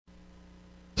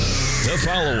The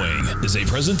following is a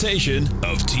presentation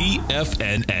of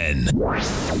TFNN.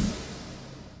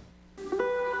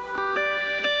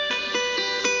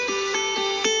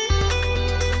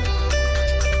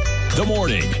 The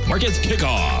Morning Market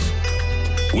Kickoff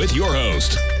with your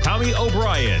host, Tommy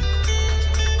O'Brien.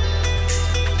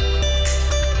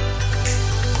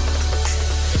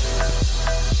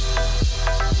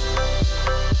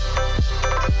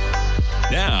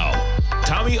 Now,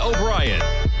 Tommy O'Brien.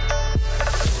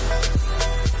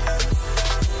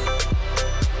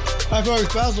 Hi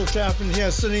folks, Basil Chapman here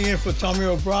sitting in for Tommy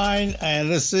O'Brien, and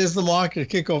this is the Market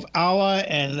Kickoff Hour,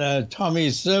 and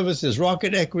Tommy's service is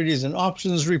Rocket Equities and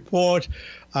Options Report.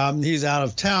 He's out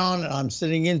of town, and I'm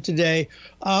sitting in today.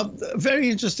 Very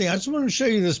interesting. I just want to show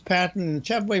you this pattern in the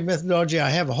Chapman Wave methodology. I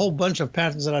have a whole bunch of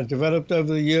patterns that I've developed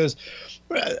over the years.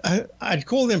 I'd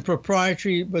call them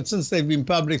proprietary, but since they've been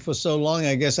public for so long,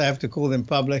 I guess I have to call them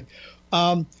public.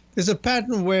 There's a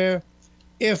pattern where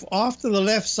if after the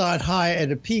left side high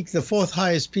at a peak, the fourth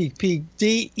highest peak, peak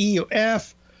D, E, or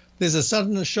F, there's a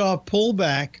sudden and sharp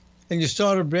pullback, and you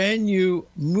start a brand new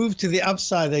move to the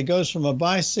upside that goes from a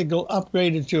buy signal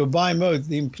upgraded to a buy mode.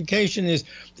 The implication is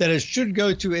that it should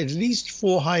go to at least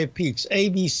four higher peaks, A,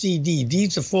 B, C, D. D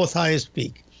is the fourth highest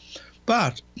peak.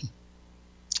 But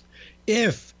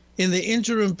if in the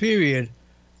interim period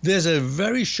there's a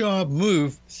very sharp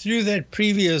move through that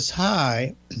previous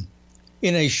high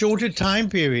in a shorter time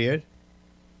period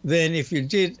than if you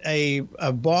did a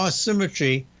bar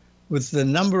symmetry with the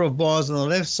number of bars on the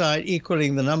left side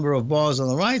equaling the number of bars on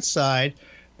the right side,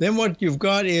 then what you've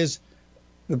got is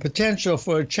the potential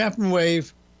for a Chapman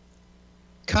wave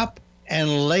cup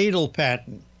and ladle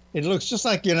pattern. It looks just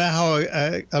like, you know, how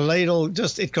a ladle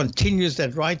just, it continues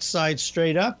that right side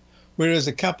straight up, whereas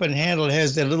a cup and handle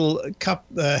has that little cup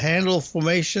handle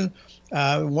formation,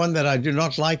 one that I do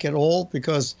not like at all,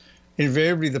 because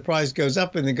invariably the price goes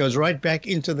up and it goes right back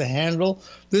into the handle.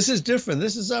 This is different.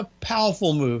 This is a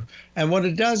powerful move. And what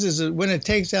it does is that when it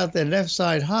takes out that left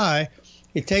side high,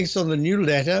 it takes on the new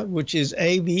letter, which is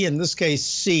A, B, in this case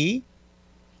C.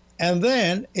 And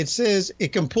then it says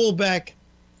it can pull back,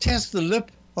 test the lip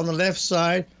on the left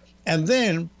side, and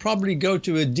then probably go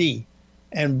to a D.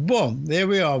 And boom, there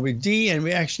we are with D, and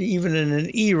we're actually even in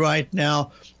an E right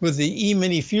now with the E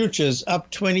mini futures up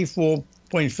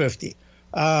 24.50.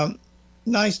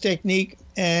 Nice technique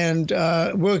and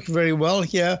worked very well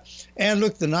here. And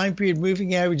look, the 9-period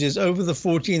moving average is over the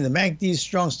 14. The MACD is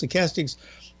strong. Stochastics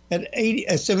at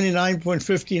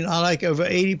 79.15. I like over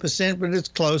 80%, but it's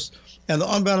close. And the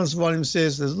on-balance volume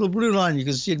says, there's a little blue line. You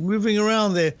can see it moving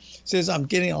around there. It says, I'm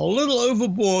getting a little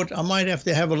overboard. I might have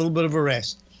to have a little bit of a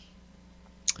rest.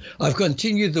 I've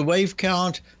continued the wave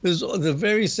count. There's the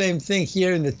very same thing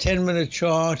here in the 10-minute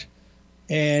chart.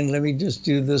 And let me just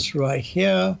do this right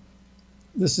here.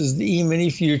 This is the E-mini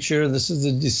future. This is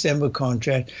the December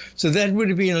contract. So that would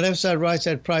have been a left side, right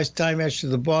side price time match to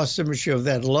the bar symmetry of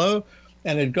that low.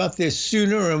 And it got there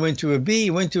sooner and went to a B,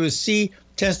 went to a C,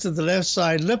 tested the left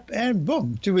side lip, and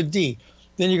boom, to a D.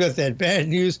 Then you got that bad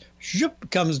news.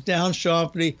 Shoop, comes down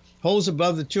sharply, holds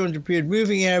above the 200-period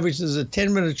moving average. There's a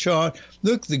 10-minute chart.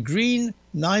 Look, the green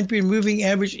 9-period moving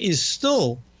average is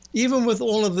still, even with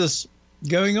all of this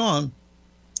going on,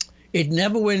 it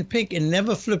never went pink. It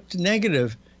never flipped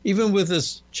negative, even with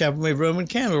this Chapman Wave Roman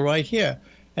candle right here.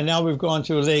 And now we've gone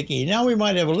to a leg E. Now we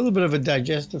might have a little bit of a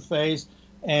digestive phase,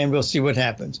 and we'll see what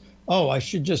happens. Oh, I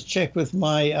should just check with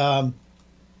my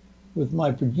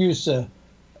producer.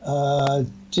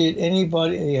 Did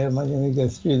anybody? Yeah, let me go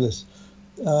through this.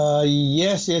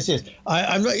 Yes.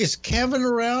 I'm not. Is Kevin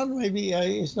around? Maybe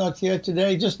he's not here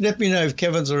today. Just let me know if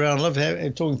Kevin's around. I love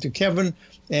talking to Kevin.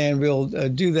 And we'll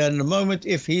do that in a moment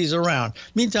if he's around.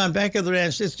 Meantime, back at the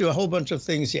ranch, let's do a whole bunch of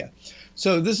things here.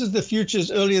 So this is the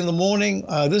futures early in the morning.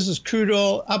 This is crude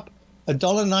oil up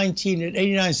 $1.19 at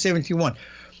 89.71.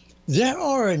 There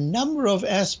are a number of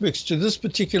aspects to this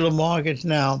particular market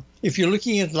now. If you're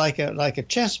looking at like a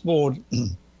chessboard,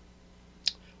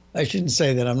 I shouldn't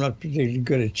say that. I'm not particularly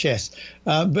good at chess.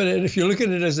 But if you look at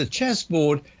it as a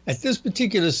chessboard, at this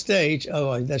particular stage,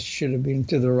 oh, that should have been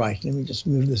to the right. Let me just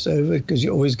move this over because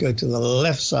you always go to the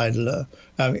left side low,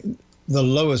 the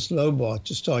lowest low bar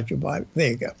to start your buy.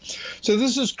 There you go. So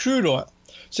this is crude oil.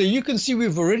 So you can see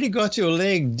we've already got to a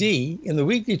leg D in the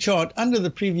weekly chart under the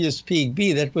previous peak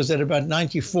B. That was at about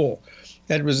 94.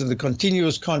 That was in the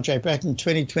continuous contract back in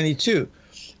 2022.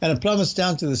 And it plummets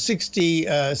down to the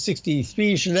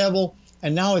 63-ish level,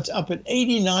 and now it's up at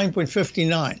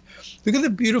 89.59. Look at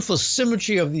the beautiful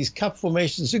symmetry of these cup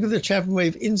formations. Look at the Chapman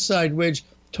Wave inside wedge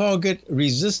target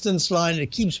resistance line.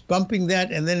 It keeps bumping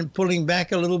that and then pulling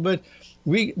back a little bit.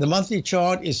 the monthly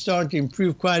chart is starting to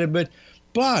improve quite a bit.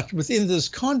 But within this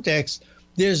context,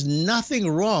 there's nothing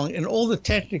wrong in all the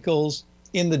technicals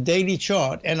in the daily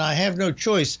chart, and I have no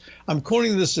choice. I'm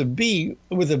calling this a B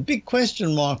with a big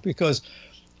question mark, because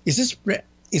is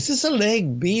this a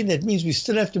leg B? That means we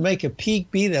still have to make a peak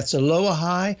B. That's a lower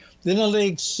high, then a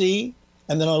leg C,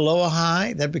 and then a lower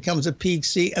high. That becomes a peak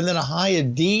C, and then a higher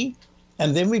D,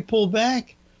 and then we pull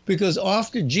back, because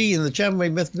after G in the Chapman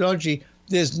wave methodology,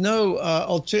 there's no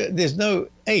there's no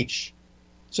H.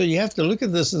 So you have to look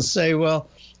at this and say, well,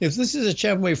 if this is a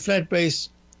Chapman wave flat base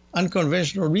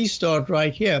unconventional restart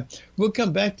right here, we'll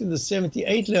come back to the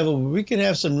 78 level. We could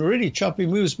have some really choppy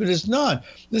moves, but it's not.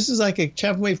 This is like a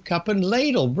Chapman wave cup and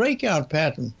ladle breakout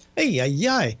pattern.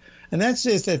 Ay. And that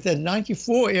says that that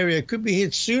 94 area could be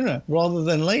hit sooner rather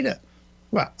than later.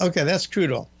 Well, okay, that's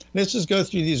crude oil. Let's just go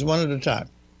through these one at a time.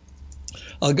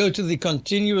 I'll go to the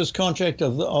continuous contract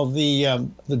of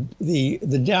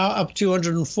the Dow up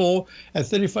 204 at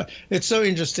 35. It's so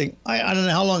interesting. I don't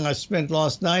know how long I spent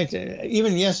last night,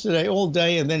 even yesterday, all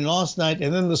day, and then last night,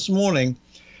 and then this morning.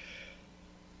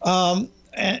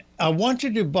 And I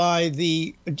wanted to buy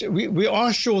we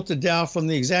are short the Dow from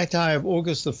the exact high of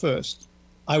August the 1st.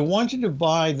 I wanted to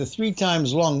buy the 3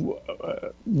 times long.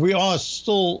 We are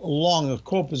still long a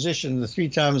core position, the 3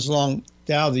 times long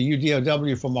Dow, the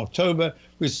UDOW from October.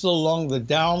 We're still long the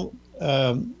Dow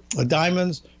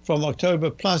diamonds from October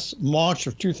plus March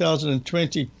of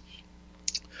 2020.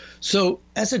 So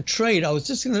as a trade, I was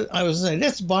saying,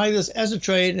 let's buy this as a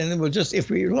trade, and then we'll just, if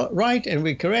we're right and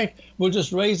we're correct, we'll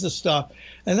just raise the stop.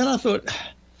 And then I thought,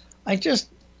 I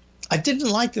didn't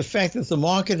like the fact that the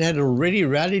market had already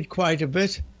rallied quite a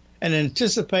bit and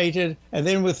anticipated, and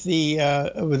then with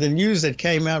the news that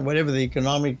came out, whatever the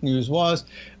economic news was,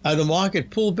 the market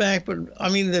pulled back. But I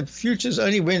mean, the futures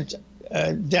only went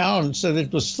down, so that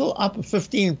it was still up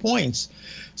 15 points.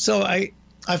 So I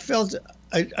felt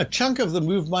a chunk of the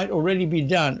move might already be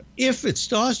done. If it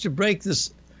starts to break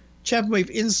this Chapman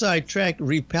wave inside track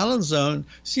repellent zone,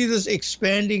 see this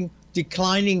expanding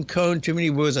declining cone, too many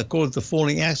words, I call it the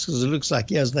falling axe because it looks like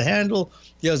here's the handle,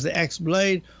 here's the axe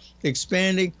blade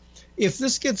expanding. If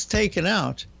this gets taken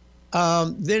out,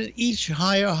 then each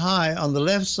higher high on the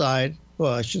left side,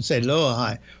 well, I should say lower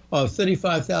high, of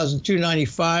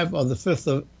 35,295 on the 5th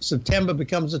of September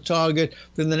becomes a target.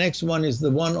 Then the next one is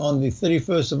the one on the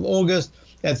 31st of August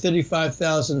at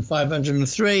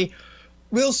 35,503.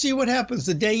 We'll see what happens.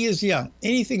 The day is young.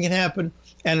 Anything can happen.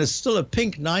 And it's still a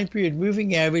pink 9-period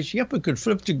moving average. Yep, it could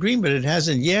flip to green, but it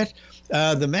hasn't yet.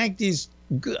 The MACD's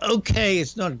okay.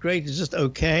 It's not great. It's just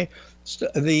okay.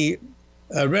 The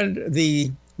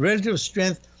relative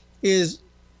strength is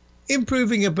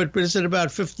improving a bit, but it's at about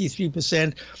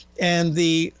 53%. And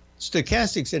the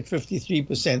stochastic's at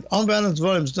 53%. On-balance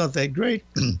volume's not that great.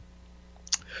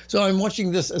 So I'm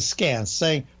watching this askance,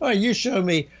 saying, all right, you show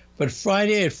me. But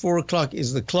Friday at 4 o'clock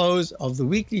is the close of the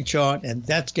weekly chart, and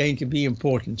that's going to be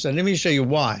important. So let me show you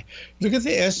why. Look at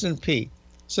the S&P.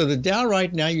 So the Dow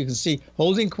right now, you can see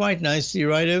holding quite nicely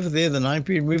right over there, the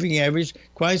 9-period moving average,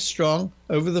 quite strong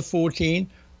over the 14.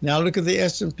 Now look at the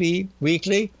S&P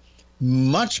weekly,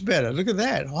 much better. Look at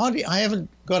that. Hardly, I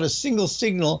haven't got a single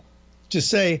signal to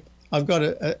say I've got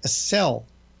a sell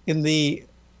in the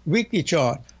weekly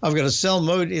chart. I've got a sell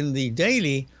mode in the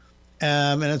daily.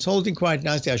 And it's holding quite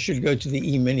nicely. I should go to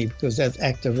the E-mini because that's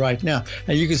active right now.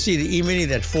 And you can see the E-mini,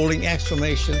 that falling axe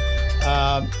formation.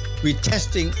 We're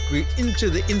into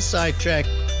the inside track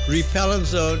repellent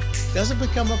zone. Does it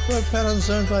become a propellant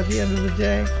zone by the end of the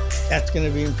day? That's going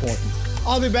to be important.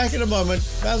 I'll be back in a moment.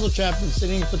 Basil Chapman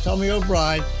sitting for Tommy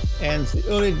O'Brien, and it's the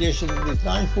early edition. It's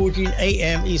 9:14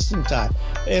 a.m. Eastern Time.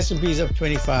 S&P's up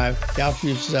 25. Dow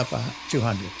futures up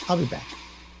 200. I'll be back.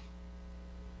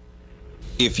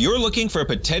 If you're looking for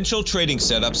potential trading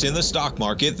setups in the stock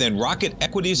market, then Rocket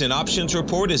Equities and Options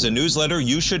Report is a newsletter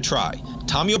you should try.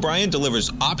 Tommy O'Brien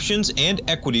delivers options and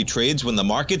equity trades when the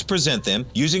markets present them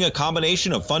using a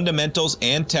combination of fundamentals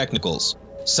and technicals.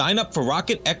 Sign up for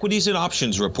Rocket Equities and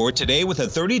Options Report today with a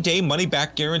 30-day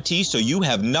money-back guarantee so you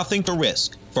have nothing to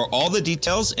risk. For all the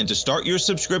details and to start your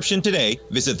subscription today,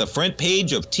 visit the front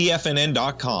page of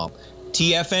TFNN.com.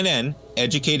 TFNN,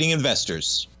 educating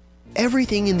investors.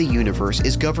 Everything in the universe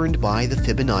is governed by the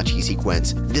Fibonacci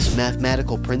sequence. This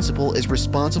mathematical principle is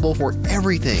responsible for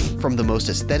everything from the most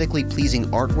aesthetically pleasing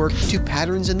artwork to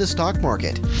patterns in the stock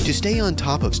market. To stay on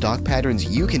top of stock patterns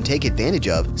you can take advantage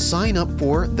of, sign up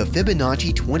for the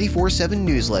Fibonacci 24/7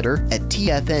 newsletter at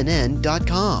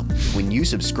TFNN.com. When you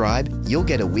subscribe, you'll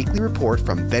get a weekly report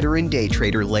from veteran day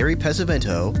trader Larry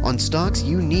Pesavento on stocks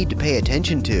you need to pay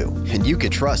attention to. And you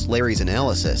can trust Larry's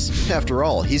analysis. After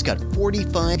all, he's got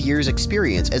 45 years years'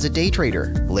 experience as a day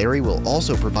trader. Larry will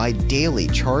also provide daily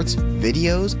charts,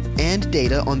 videos, and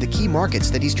data on the key markets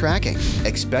that he's tracking.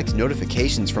 Expect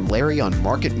notifications from Larry on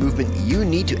market movement you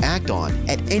need to act on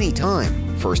at any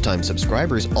time. First-time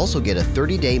subscribers also get a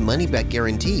 30-day money-back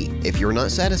guarantee. If you're not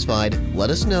satisfied,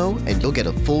 let us know and you'll get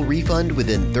a full refund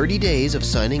within 30 days of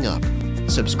signing up.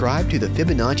 Subscribe to the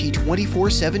Fibonacci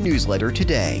 24/7 newsletter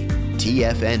today.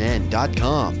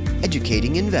 TFNN.com,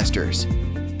 educating investors.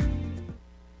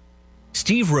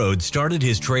 Steve Rhodes started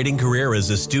his trading career as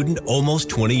a student almost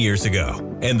 20 years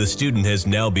ago, and the student has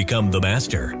now become the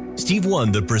master. Steve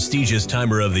won the prestigious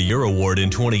Timer of the Year award in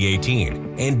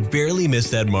 2018 and barely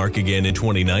missed that mark again in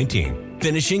 2019,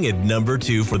 finishing at number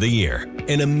 2 for the year.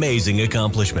 An amazing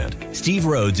accomplishment. Steve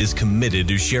Rhodes is committed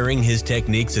to sharing his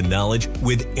techniques and knowledge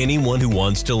with anyone who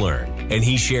wants to learn, and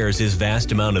he shares his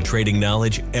vast amount of trading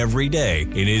knowledge every day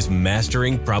in his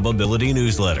Mastering Probability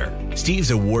newsletter.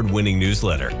 Steve's award-winning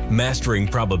newsletter, Mastering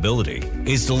Probability,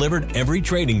 is delivered every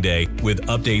trading day with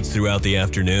updates throughout the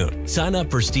afternoon. Sign up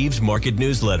for Steve's market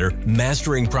newsletter,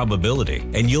 Mastering Probability,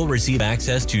 and you'll receive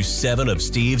access to 7 of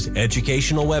Steve's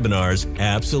educational webinars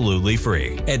absolutely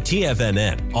free. At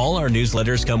TFNN, all our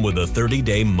newsletters come with a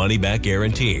 30-day money-back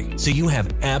guarantee, so you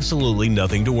have absolutely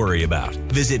nothing to worry about.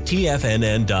 Visit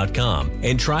TFNN.com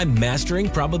and try Mastering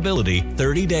Probability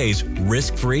 30 days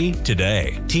risk-free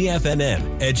today.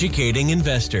 TFNN, educating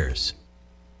investors.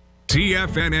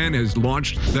 TFNN has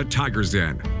launched the Tiger's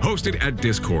Den. Hosted at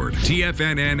Discord,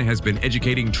 TFNN has been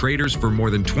educating traders for more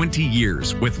than 20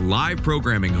 years with live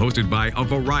programming hosted by a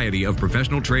variety of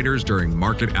professional traders during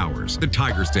market hours. The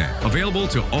Tiger's Den, available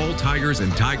to all tigers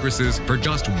and tigresses for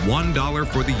just $1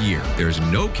 for the year. There's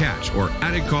no catch or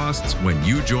added costs when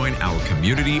you join our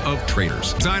community of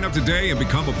traders. Sign up today and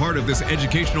become a part of this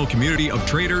educational community of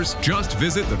traders. Just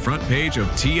visit the front page of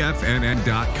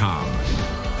TFNN.com.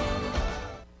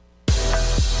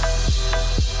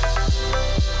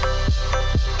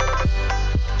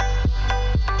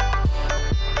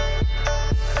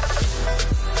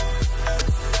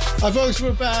 Hi folks,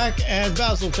 we're back, and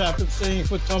Basil Chapman sitting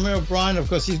for Tommy O'Brien. Of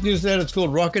course, his newsletter, it's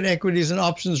called Rocket Equities and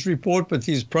Options Report, but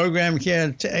his program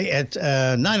here at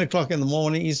 9 o'clock in the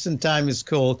morning Eastern Time is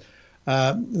called,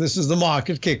 this is the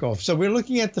Market Kickoff. So we're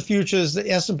looking at the futures, the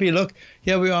S&P. Look,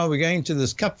 here we are, we're going to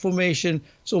this cup formation.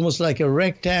 It's almost like a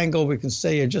rectangle. We can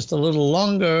stay here just a little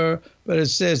longer, but it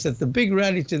says that the big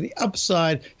rally to the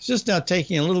upside is just now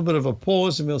taking a little bit of a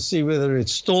pause, and we'll see whether it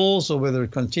stalls or whether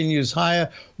it continues higher.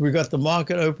 We've got the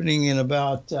market opening in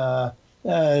about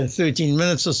 13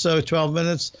 minutes or so, 12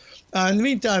 minutes. In the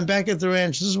meantime, back at the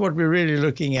ranch, this is what we're really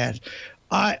looking at.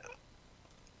 I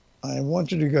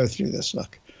wanted to go through this.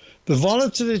 Look, the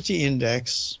volatility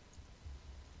index,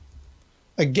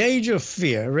 a gauge of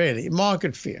fear, really,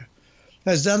 market fear,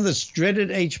 has done this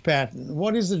dreaded H pattern.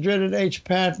 What is the dreaded H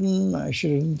pattern? I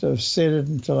shouldn't have said it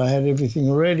until I had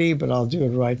everything ready, but I'll do it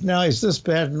right now. It's this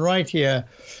pattern right here,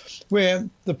 where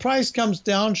the price comes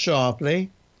down sharply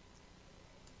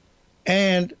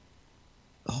and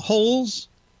holds,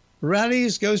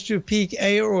 rallies, goes to a peak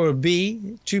A or a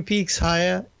B, 2 peaks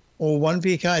higher or 1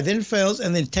 peak higher, then fails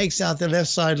and then takes out the left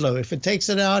side low. If it takes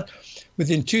it out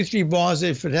within 2-3 bars,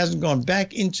 if it hasn't gone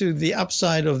back into the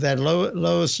upside of that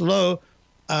lowest low,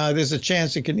 there's a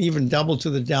chance it can even double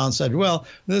to the downside. Well,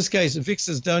 in this case, the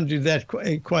VIXs don't do that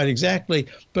quite exactly.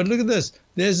 But look at this.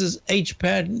 There's this H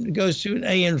pattern, it goes to an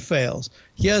A and fails.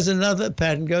 Here's another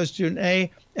pattern, goes to an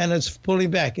A, and it's pulling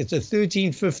back. It's at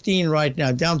 13.15 right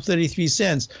now, down 33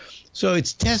 cents. So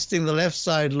it's testing the left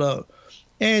side low.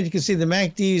 And you can see the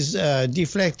MACD's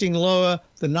deflecting lower,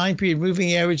 the 9-period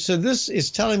moving average. So this is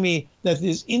telling me that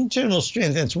there's internal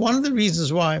strength. And it's one of the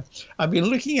reasons why I've been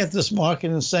looking at this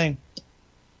market and saying,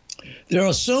 there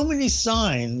are so many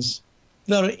signs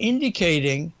that are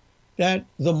indicating that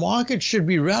the market should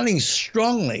be rallying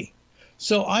strongly.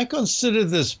 So I consider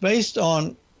this, based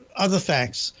on other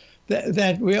facts,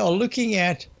 that we are looking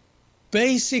at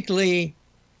basically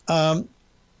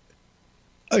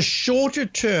a shorter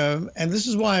term, and this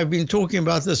is why I've been talking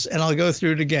about this, and I'll go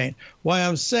through it again, why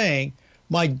I'm saying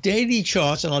my daily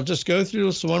charts, and I'll just go through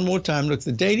this one more time. Look,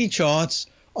 the daily charts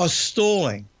are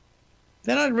stalling.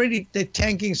 They're not really, they're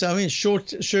tanking, so I'm in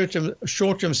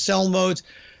short-term sell modes.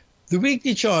 The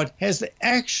weekly chart has the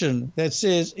action that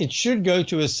says it should go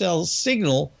to a sell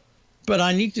signal, but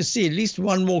I need to see at least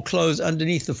one more close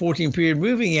underneath the 14-period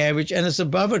moving average, and it's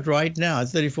above it right now at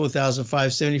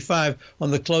 34,575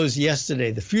 on the close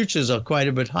yesterday. The futures are quite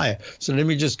a bit higher. So let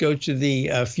me just go to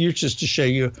the futures to show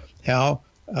you how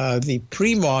the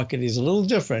pre-market is a little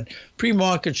different.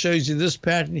 Pre-market shows you this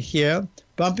pattern here,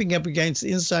 bumping up against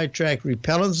the inside track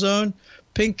repellent zone,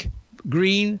 pink,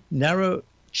 green, narrow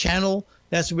channel?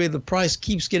 That's where the price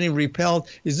keeps getting repelled.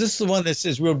 Is this the one that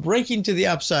says we're breaking to the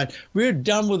upside? We're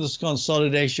done with this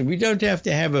consolidation. We don't have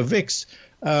to have a VIX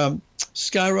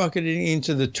skyrocketing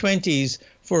into the 20s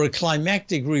for a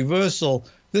climactic reversal.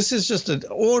 This is just an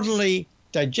orderly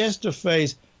digestive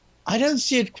phase. I don't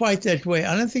see it quite that way.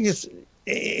 I don't think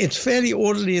it's fairly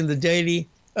orderly in the daily.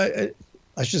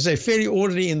 I should say fairly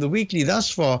orderly in the weekly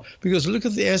thus far, because look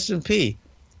at the S&P.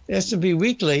 The S&P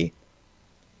weekly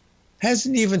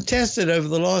hasn't even tested over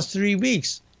the last 3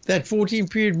 weeks that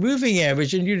 14-period moving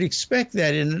average, and you'd expect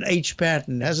that in an H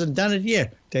pattern. Hasn't done it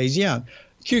yet. Days young.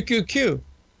 QQQ.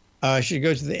 I should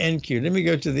go to the NQ. Let me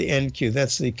go to the NQ.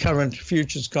 That's the current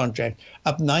futures contract,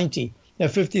 up 90. Now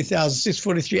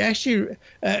 50,643. Actually,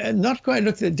 not quite.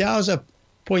 Look, the Dow's up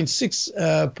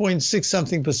 0.6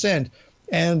 something percent,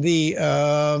 and the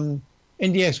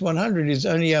NDX 100 is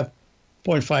only up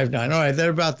 0.59. All right,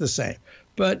 they're about the same,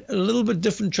 but a little bit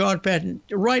different chart pattern.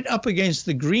 Right up against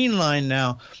the green line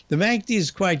now. The MACD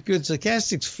is quite good.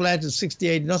 Stochastic's flat at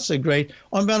 68, not so great.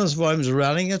 On balance volumes are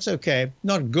rallying. That's okay,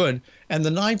 not good. And the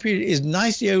 9-period is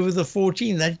nicely over the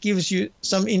 14. That gives you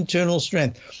some internal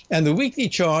strength. And the weekly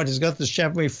chart has got the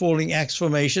Chapman wave falling axe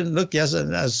formation. Look, yes,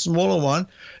 a smaller one.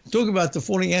 Talk about the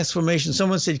falling axe formation.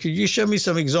 Someone said, could you show me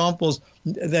some examples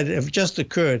that have just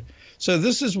occurred? So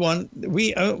this is one.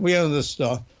 We own this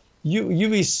stock.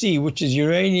 UVC, which is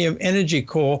Uranium Energy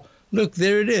Core. Look,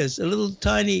 there it is, a little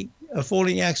tiny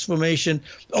falling axe formation.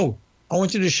 Oh, I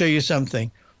wanted to show you something.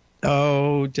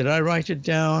 Oh, did I write it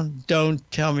down? Don't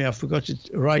tell me I forgot to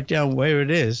write down where it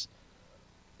is.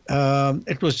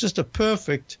 It was just a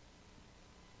perfect,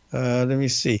 let me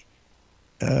see,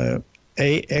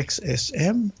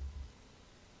 AXSM?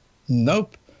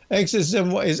 Nope.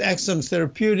 AXSM is Axsome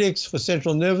Therapeutics for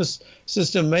central nervous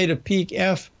system, made a peak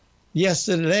F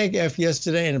yesterday, leg F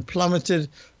yesterday, and it plummeted.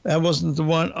 That wasn't the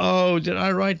one. Oh, did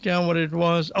I write down what it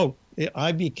was? Oh,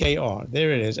 IBKR.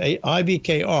 There it is.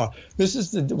 IBKR. This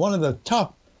is one of the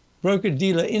top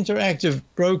broker-dealer interactive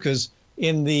brokers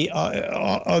in the,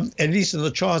 at least in the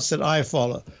charts that I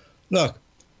follow. Look,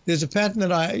 there's a pattern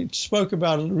that I spoke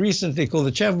about recently called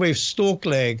the Chapman wave stalk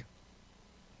leg.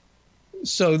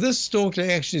 So this stalk leg,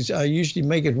 actually, I usually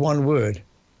make it one word.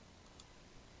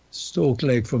 Stalk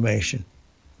leg formation.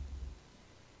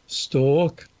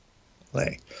 Stalk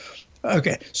leg.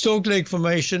 Okay, stalk leg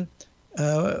formation.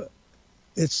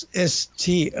 It's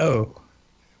STO.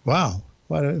 Wow,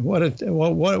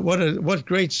 what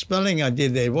great spelling I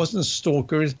did there. It wasn't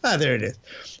stalker. There it is.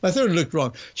 I thought it looked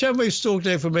wrong. Chapman wave stalk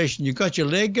leg formation. You got your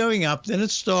leg going up, then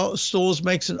it stalls,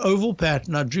 makes an oval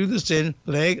pattern. I drew this in,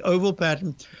 leg, oval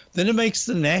pattern. Then it makes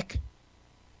the neck,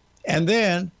 and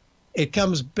then it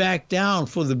comes back down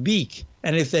for the beak.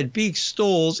 And if that beak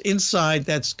stalls inside,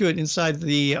 that's good, inside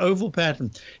the oval pattern.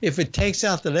 If it takes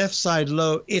out the left side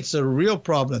low, it's a real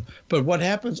problem. But what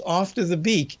happens after the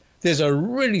beak, there's a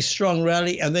really strong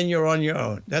rally, and then you're on your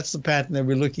own. That's the pattern that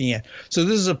we're looking at. So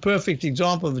this is a perfect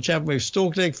example of the Chapman wave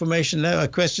stalk leg formation. Now, a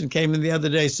question came in the other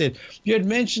day, said, you had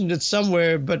mentioned it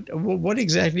somewhere, but what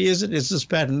exactly is it? It's this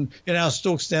pattern. Our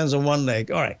stalk stands on one leg.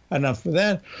 All right, enough for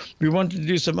that. We wanted to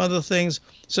do some other things.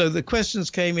 So the questions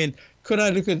came in. Could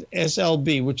I look at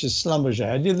SLB, which is Schlumberger?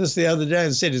 I did this the other day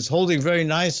and said it's holding very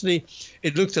nicely.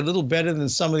 It looked a little better than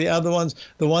some of the other ones.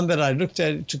 The one that I looked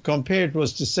at to compare it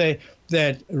was to say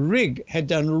that Rig had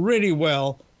done really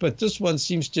well, but this one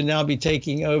seems to now be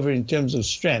taking over in terms of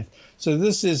strength. So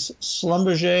this is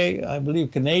Schlumberger, I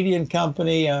believe Canadian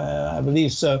company, I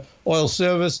believe so, oil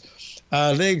service.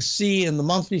 Leg C in the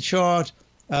monthly chart,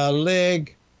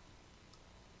 leg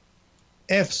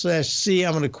F/C,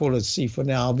 I'm going to call it C for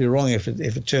now. I'll be wrong if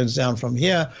it turns down from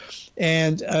here.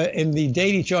 And in the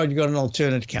daily chart, you've got an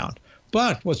alternate count.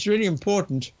 But what's really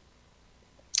important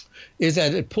is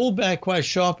that it pulled back quite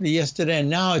sharply yesterday, and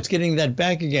now it's getting that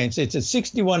back again. So it's at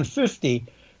 61.50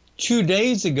 2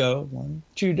 days ago. On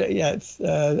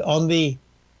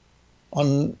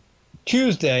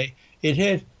Tuesday, it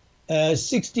hit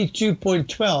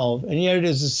 62.12, and here it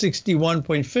is at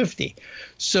 61.50.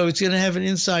 So it's going to have an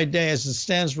inside day as it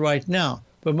stands right now.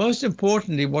 But most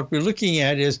importantly, what we're looking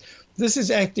at is this is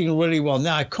acting really well.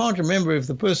 Now, I can't remember if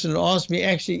the person who asked me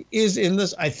actually is in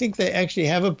this. I think they actually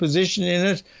have a position in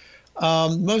it.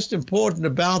 Most important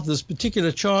about this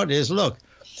particular chart is, look,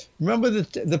 remember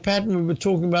the pattern we were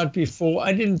talking about before?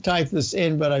 I didn't type this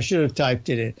in, but I should have typed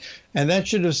it in. And that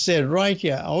should have said right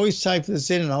here, I always type this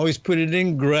in and I always put it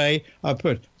in gray. I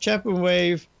put Chapman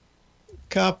wave,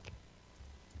 cup,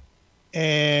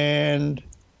 and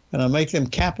I make them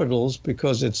capitals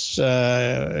because it's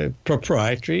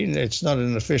proprietary. It's not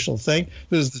an official thing.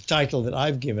 This is the title that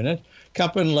I've given it.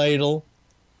 Cup and ladle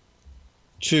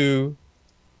to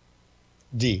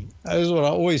That is what I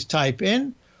always type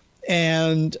in.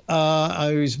 And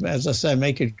I always, as I say,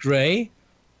 make it gray.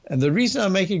 And the reason I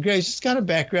make it gray is just kind of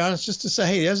background. It's just to say,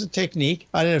 hey, there's a technique.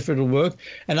 I don't know if it'll work.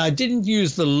 And I didn't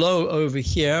use the low over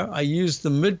here. I used the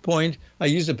midpoint. I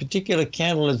used a particular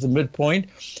candle as the midpoint.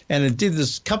 And it did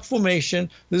this cup formation.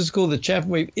 This is called the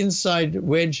Chapman Wave Inside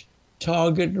Wedge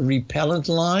Target Repellent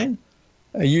Line.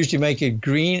 I usually make it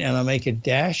green and I make it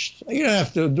dashed. You don't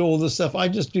have to do all this stuff. I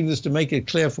just do this to make it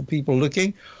clear for people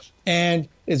looking. And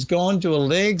it's gone to a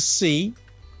leg C.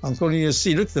 I'm calling it a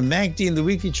C. Look, the MACD in the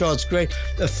weekly chart's great.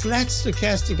 The flat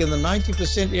stochastic in the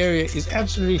 90% area is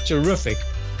absolutely terrific.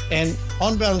 And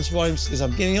on balance volumes is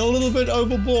I'm getting a little bit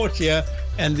overbought here.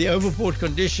 And the overbought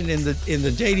condition in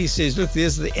the daily says, look,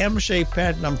 there's the M-shaped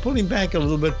pattern. I'm pulling back a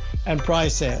little bit and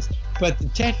price has. But the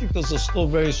technicals are still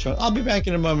very strong. I'll be back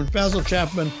in a moment. Basil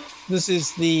Chapman. This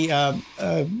is the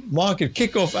market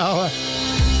kickoff hour.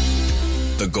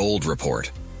 The Gold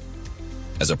Report.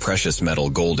 As a precious metal,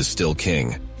 gold is still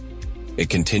king. It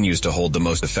continues to hold the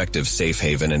most effective safe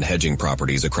haven and hedging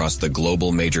properties across the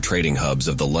global major trading hubs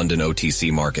of the London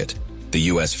OTC market, the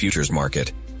U.S. futures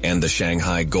market, and the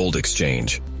Shanghai Gold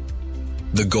Exchange.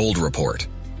 The Gold Report.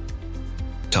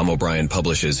 Tom O'Brien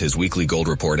publishes his weekly gold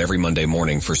report every Monday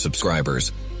morning for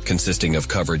subscribers, consisting of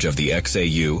coverage of the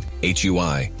XAU,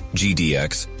 HUI,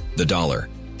 GDX, the dollar,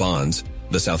 bonds,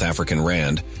 the South African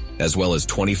rand, as well as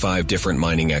 25 different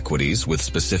mining equities with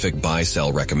specific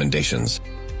buy-sell recommendations.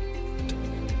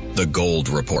 The Gold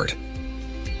Report.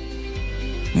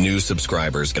 New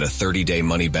subscribers get a 30-day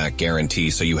money-back guarantee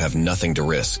so you have nothing to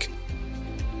risk.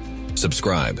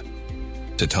 Subscribe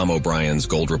to Tom O'Brien's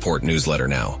Gold Report newsletter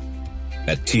now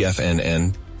at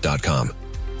TFNN.com.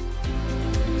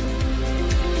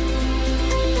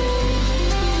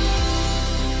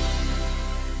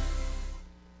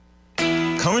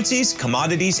 Currencies,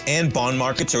 commodities, and bond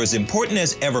markets are as important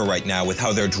as ever right now with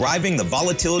how they're driving the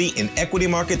volatility in equity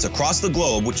markets across the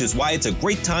globe, which is why it's a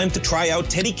great time to try out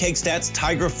Teddy Kegstat's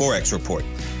Tiger Forex Report.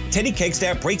 Teddy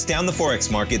Kegstat breaks down the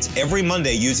Forex markets every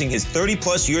Monday using his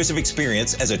 30-plus years of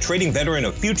experience as a trading veteran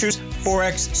of futures,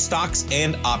 Forex, stocks,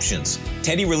 and options.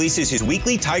 Teddy releases his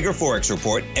weekly Tiger Forex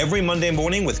Report every Monday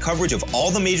morning with coverage of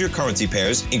all the major currency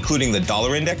pairs, including the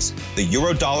dollar index, the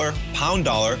euro dollar, pound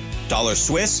dollar, dollar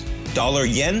Swiss, dollar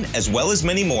yen, as well as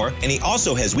many more, and he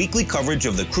also has weekly coverage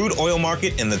of the crude oil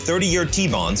market and the 30-year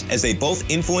T-bonds, as they both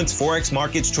influence Forex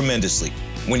markets tremendously.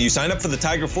 When you sign up for the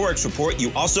Tiger Forex Report,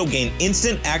 you also gain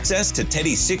instant access to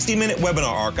Teddy's 60-minute webinar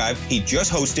archive he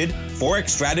just hosted, Forex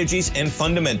Strategies and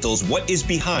Fundamentals, What is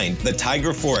Behind the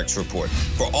Tiger Forex Report.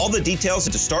 For all the details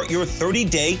and to start your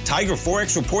 30-day Tiger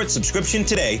Forex Report subscription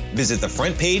today, visit the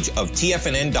front page of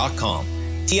TFNN.com.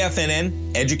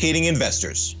 TFNN, educating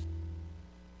investors.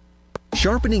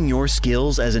 Sharpening your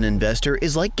skills as an investor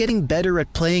is like getting better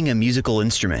at playing a musical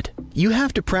instrument. You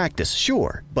have to practice,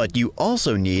 sure, but you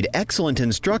also need excellent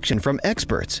instruction from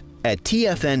experts. At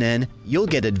TFNN, you'll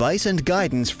get advice and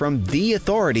guidance from the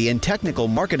authority in technical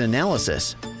market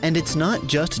analysis. And it's not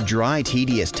just dry,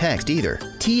 tedious text either.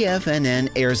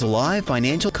 TFNN airs live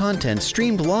financial content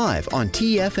streamed live on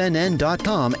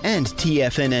TFNN.com and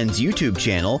TFNN's YouTube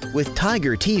channel with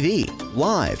Tiger TV,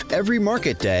 live every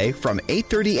market day from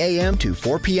 8:30 a.m. to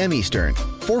 4 p.m. Eastern,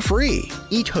 for free.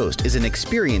 Each host is an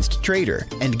experienced trader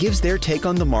and gives their take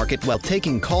on the market while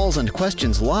taking calls and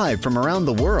questions live from around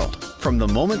the world. From the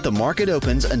moment the market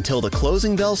opens until the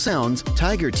closing bell sounds,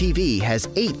 Tiger TV has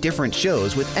 8 different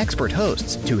shows with expert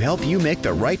hosts to help you make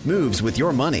the right moves with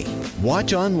your money.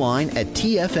 Watch online at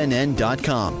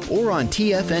TFNN.com or on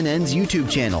TFNN's YouTube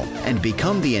channel and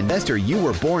become the investor you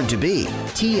were born to be.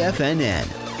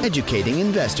 TFNN, educating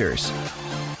investors.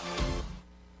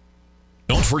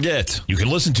 Don't forget, you can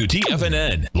listen to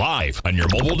TFNN live on your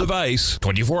mobile device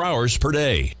 24 hours per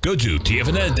day. Go to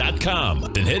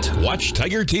TFNN.com, then hit Watch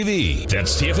Tiger TV.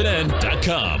 That's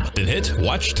TFNN.com, then hit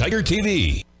Watch Tiger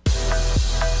TV.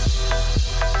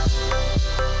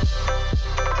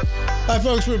 Hi,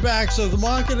 folks, we're back. So the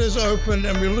market is open,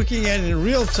 and we're looking at it in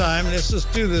real time. Let's just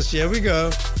do this. Here we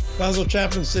go. Basil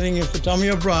Chapman sitting in for Tommy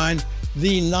O'Brien.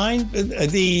 Yep,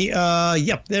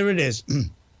 there it is.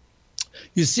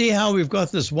 You see how we've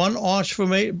got this one arch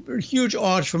formation, huge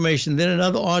arch formation, then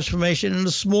another arch formation, and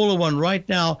a smaller one right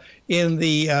now in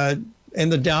the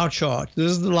Dow chart.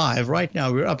 This is the live right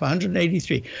now. We're up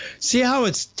 183. See how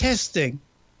it's testing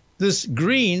this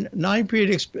green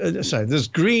this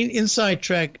green inside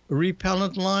track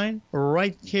repellent line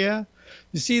right here.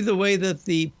 You see the way that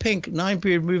the pink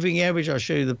 9-period moving average. I'll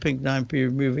show you the pink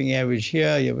 9-period moving average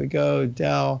here. Here we go.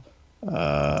 Dow,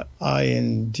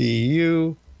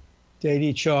 INDU.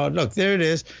 daily chart. Look, there it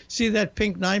is. See that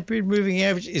pink 9-period moving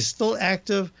average is still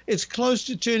active. It's close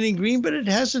to turning green, but it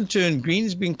hasn't turned green.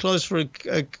 It's been close for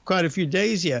quite a few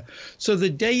days here. So the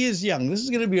day is young. This is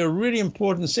going to be a really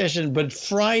important session, but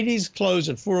Friday's close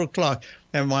at 4 o'clock.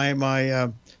 And my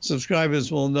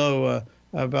subscribers will know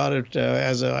about it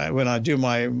when I do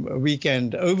my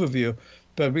weekend overview.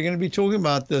 But we're going to be talking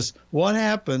about this. What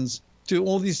happens to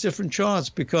all these different charts?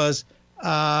 Because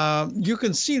you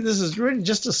can see this is really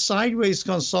just a sideways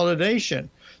consolidation.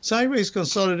 Sideways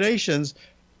consolidations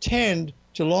tend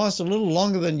to last a little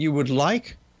longer than you would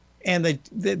like, and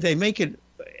they make it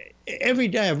every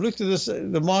day. I've looked at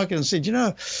the market and said,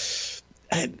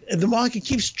 the market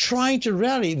keeps trying to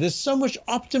rally. There's so much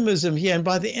optimism here, and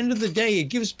by the end of the day, it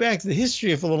gives back the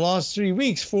history for the last 3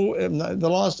 weeks. For the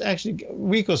last actually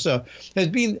week or so, has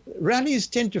been rallies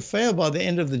tend to fail by the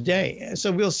end of the day. So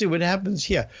we'll see what happens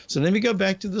here. So let me go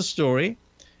back to the story,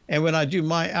 and when I do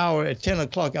my hour at 10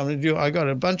 o'clock, I got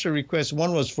a bunch of requests.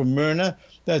 One was for Myrna,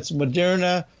 that's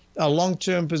Moderna, a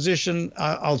long-term position.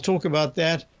 I'll talk about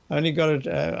that. I only got it.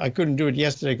 I couldn't do it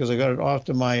yesterday because I got it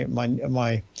after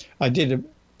I did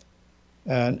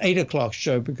an 8 o'clock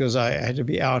show because I had to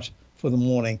be out for the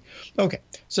morning. Okay,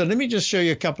 so let me just show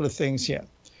you a couple of things here.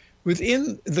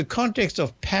 Within the context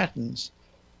of patterns,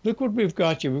 look what we've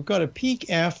got here. We've got a peak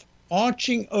F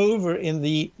arching over in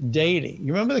the daily.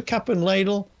 You remember the cup and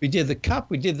ladle? We did the cup,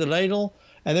 we did the ladle,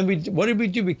 and then what did we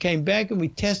do? We came back and we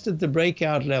tested the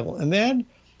breakout level, and then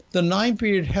the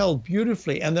 9-period held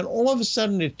beautifully, and then all of a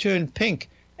sudden it turned pink,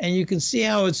 and you can see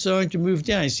how it's starting to move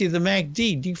down. You see the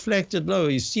MACD deflected lower.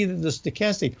 You see that the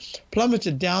stochastic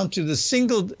plummeted down to the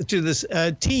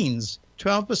teens,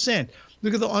 12%.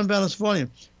 Look at the on-balance volume.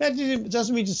 That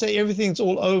doesn't mean to say everything's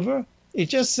all over. It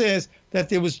just says that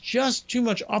there was just too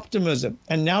much optimism,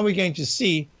 and now we're going to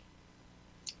see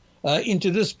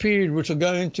into this period, which will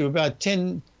go into about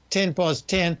 10 past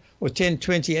 10 or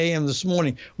 10:20 a.m. this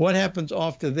morning. What happens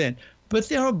after then? But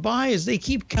there are buyers. They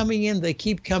keep coming in. They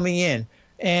keep coming in.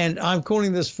 And I'm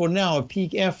calling this for now a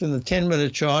peak F in the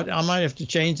 10-minute chart. I might have to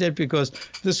change that because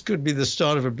this could be the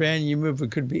start of a brand new move.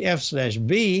 It could be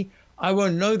F/B. I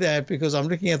won't know that because I'm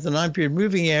looking at the 9-period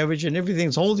moving average and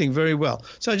everything's holding very well.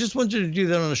 So I just wanted to do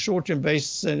that on a short-term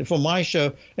basis. And for my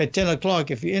show at 10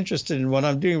 o'clock, if you're interested in what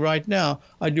I'm doing right now,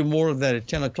 I do more of that at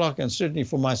 10 o'clock. And certainly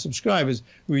for my subscribers,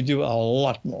 we do a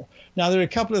lot more. Now, there are a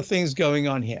couple of things going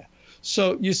on here.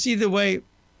 So you see the way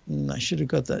I should have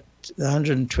got the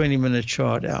 120-minute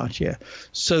chart out here.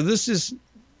 So this is,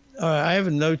 I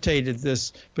haven't notated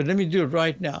this, but let me do it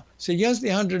right now. So here's the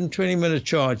 120-minute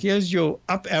chart. Here's your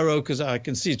up arrow because I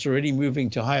can see it's already moving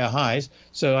to higher highs.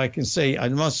 So I can say I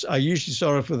usually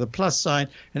start off with a plus sign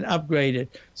and upgrade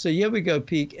it. So here we go,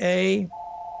 peak A.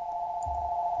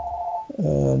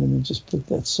 Let me just put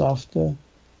that softer.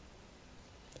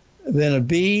 Then a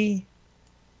B.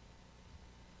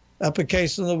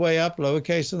 Uppercase on the way up,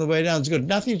 lowercase on the way down. It's got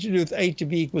nothing to do with A to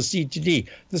B equals C to D.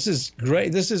 This is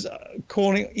great. This is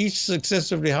calling each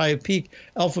successively higher peak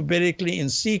alphabetically in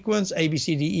sequence, A, B,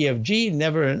 C, D, E, F, G,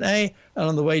 never an A, and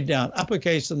on the way down.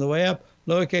 Uppercase on the way up,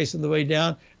 lowercase on the way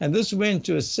down. And this went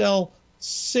to a sell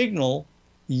signal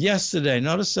yesterday,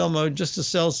 not a sell mode, just a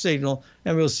sell signal,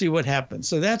 and we'll see what happens.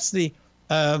 So that's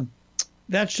that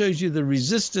shows you the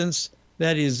resistance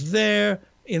that is there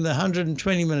in the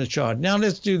 120-minute chart. Now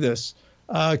let's do this.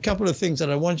 A couple of things that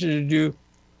I want you to do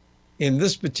in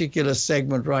this particular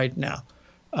segment right now.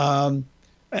 And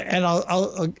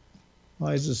I'll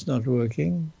why is this not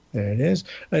working? There it is.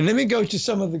 And let me go to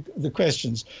some of the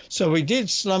questions. So we did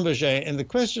Schlumberger, and the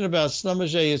question about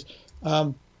Schlumberger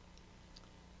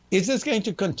is this going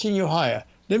to continue higher?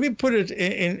 Let me put it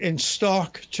in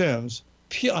stark terms.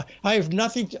 I have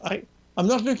nothing to, I'm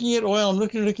not looking at oil. I'm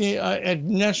looking at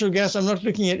natural gas. I'm not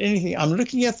looking at anything. I'm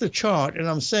looking at the chart, and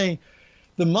I'm saying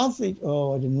the monthly.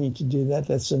 Oh, I didn't mean to do that.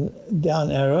 That's a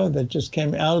down arrow that just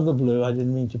came out of the blue. I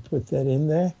didn't mean to put that in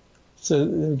there. So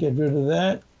let me get rid of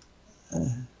that.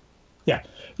 Yeah.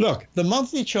 Look, the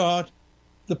monthly chart,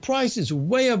 the price is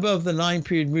way above the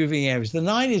 9-period moving average. The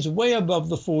 9 is way above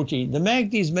the 14. The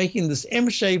MACD is making this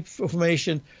M-shaped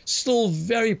formation, still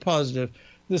very positive.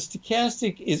 The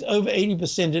stochastic is over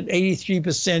 80% at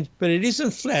 83%, but it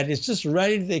isn't flat. It's just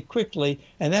rallied there quickly,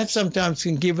 and that sometimes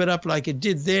can give it up like it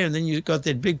did there, and then you've got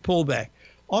that big pullback.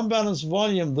 On balance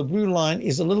volume, the blue line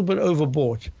is a little bit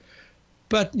overbought.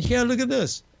 But here, look at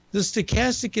this. The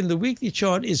stochastic in the weekly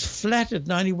chart is flat at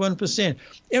 91%.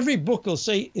 Every book will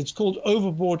say it's called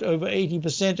overbought over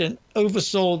 80% and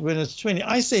oversold when it's 20.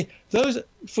 I say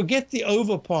forget the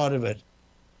over part of it.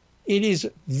 It is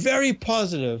very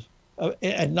positive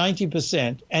at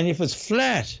 90%, and if it's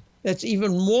flat that's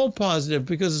even more positive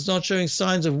because it's not showing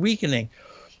signs of weakening.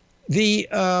 The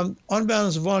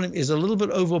on-balance volume is a little bit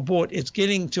overbought. It's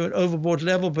getting to an overbought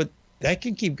level, but that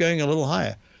can keep going a little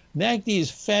higher. MACD is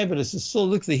fabulous. It still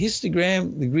looks, the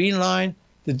histogram, the green line,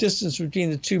 the distance between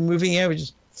the two moving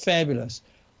averages, fabulous.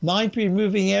 9-period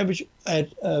moving average at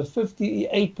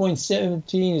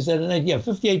 58.17. Is that an 8? Yeah,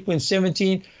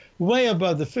 58.17, way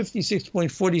above the 56.47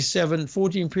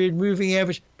 14-period moving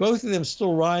average. Both of them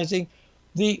still rising.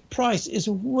 The price is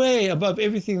way above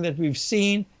everything that we've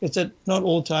seen. It's at not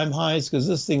all-time highs because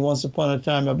this thing once upon a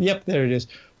time up. Yep, there it is.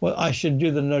 Well, I should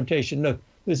do the notation. Look,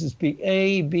 this is peak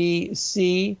A, B,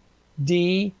 C,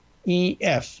 D, E,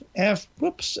 F. F,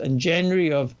 whoops, and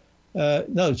July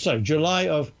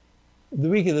of the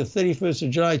week of the 31st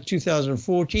of July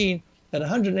 2014 at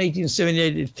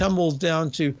 118.78. It tumbles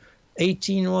down to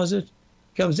 18, was it?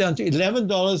 Comes down to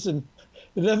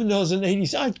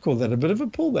 $11.80. I'd call that a bit of a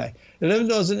pullback.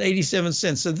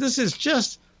 $11.87. So this is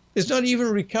just, it's not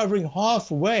even recovering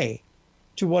halfway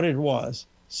to what it was.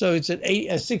 So it's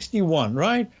at 61,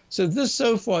 right? So this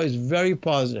so far is very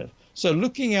positive. So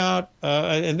looking out,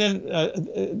 and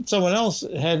then someone else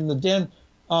had in the den,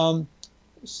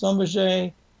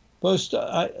 Schlumberger,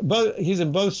 he's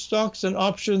in both stocks and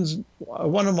options,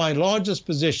 one of my largest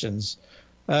positions.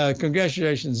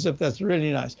 Congratulations, Zip, that's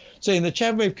really nice. So in the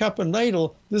Chapman Cup and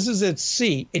Ladle, this is at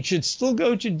C. It should still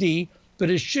go to D, but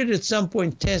it should at some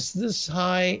point test this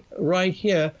high right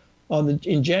here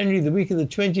in January, the week of the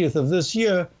 20th of this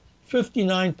year,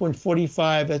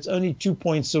 59.45. That's only 2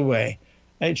 points away.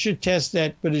 It should test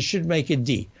that, but it should make it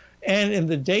D. And in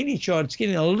the daily chart, it's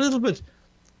getting a little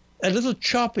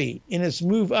choppy in its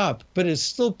move up, but it's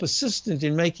still persistent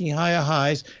in making higher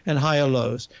highs and higher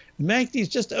lows. The MACD is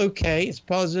just okay. It's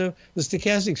positive. The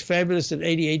stochastic's fabulous at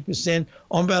 88%.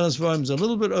 On-balance volume is a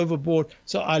little bit overbought.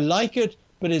 So I like it,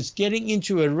 but it's getting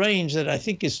into a range that I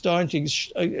think is starting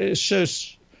to show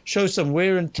some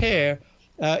wear and tear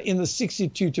in the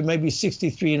 62 to maybe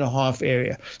 63.5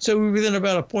 area. So we're within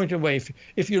about a point away.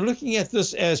 If you're looking at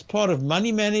this as part of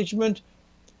money management,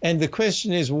 and the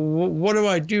question is, what do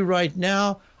I do right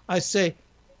now? I say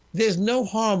there's no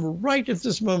harm right at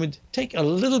this moment. Take a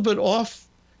little bit off.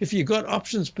 If you've got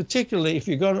options, particularly if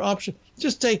you've got an option,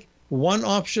 just take one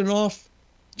option off,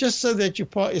 just so that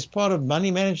it's part of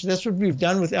money management. That's what we've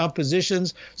done with our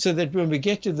positions, so that when we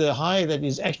get to the high that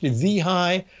is actually the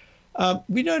high,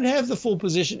 we don't have the full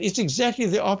position. It's exactly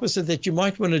the opposite that you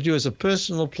might want to do as a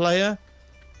personal player.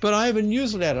 But I have a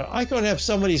newsletter. I can't have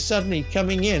somebody suddenly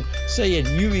coming in, say at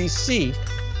UEC,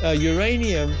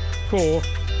 uranium core,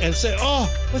 and say, oh,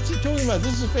 what's he talking about?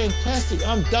 This is fantastic.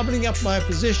 I'm doubling up my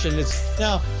position.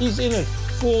 Now he's in at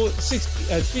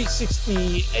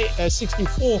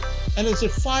 364, and it's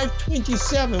at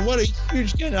 527. What a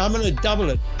huge gain. I'm going to double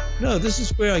it. No, this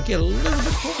is where I get a little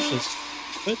bit cautious.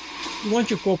 But you want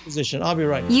your core position. I'll be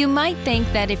right. You might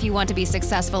think that if you want to be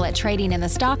successful at trading in the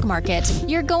stock market,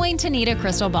 you're going to need a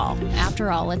crystal ball.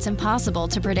 After all, it's impossible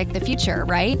to predict the future,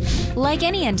 right? Like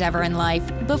any endeavor in life,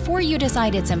 before you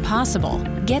decide it's impossible,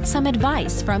 get some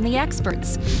advice from the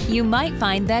experts. You might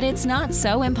find that it's not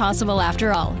so impossible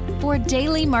after all. For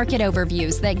daily market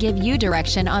overviews that give you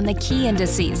direction on the key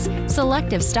indices,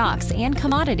 selective stocks, and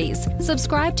commodities,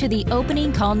 subscribe to the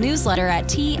Opening Call newsletter at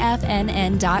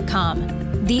TFNN.com.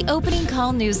 The Opening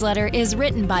Call newsletter is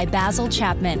written by Basil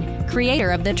Chapman,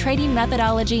 creator of the trading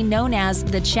methodology known as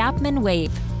the Chapman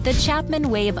Wave. The Chapman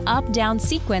Wave up-down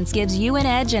sequence gives you an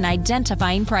edge in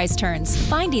identifying price turns,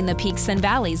 finding the peaks and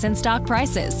valleys in stock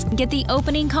prices. Get the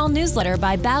Opening Call newsletter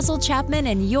by Basil Chapman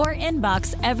in your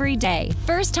inbox every day.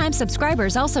 First-time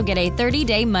subscribers also get a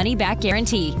 30-day money-back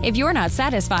guarantee. If you're not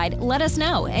satisfied, let us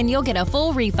know, and you'll get a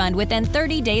full refund within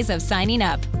 30 days of signing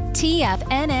up.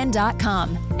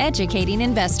 TFNN.com, educating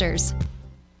investors.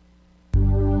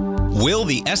 Will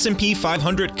the S&P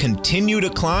 500 continue to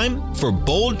climb? For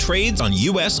bold trades on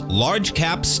U.S.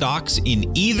 large-cap stocks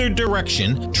in either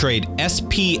direction, trade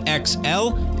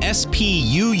SPXL,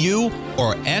 SPUU,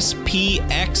 or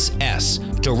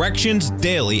SPXS. Directions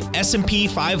Daily S&P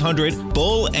 500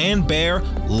 Bull and Bear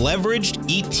Leveraged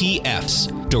ETFs.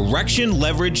 Direction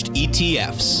Leveraged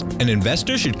ETFs. An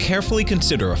investor should carefully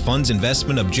consider a fund's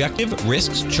investment objective,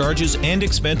 risks, charges, and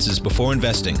expenses before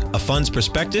investing. A fund's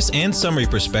prospectus and summary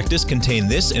prospectus contain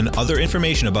this and other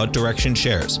information about Direction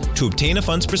shares. To obtain a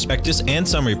fund's prospectus and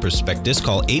summary prospectus,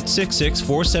 call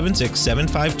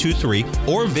 866-476-7523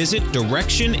 or visit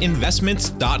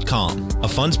directioninvestments.com. A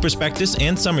fund's prospectus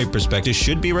and summary prospectus should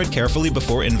should be read carefully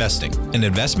before investing. An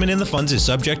investment in the funds is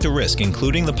subject to risk,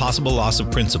 including the possible loss of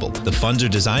principal. The funds are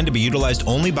designed to be utilized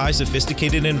only by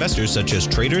sophisticated investors such as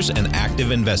traders and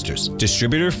active investors.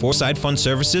 Distributor Foreside Fund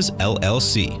Services,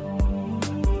 LLC.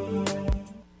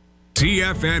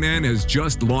 TFNN has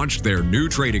just launched their new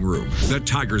trading room, the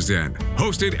Tiger's Den.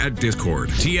 Hosted at Discord,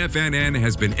 TFNN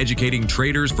has been educating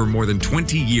traders for more than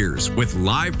 20 years with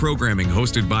live programming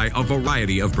hosted by a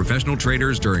variety of professional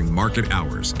traders during market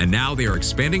hours. And now they are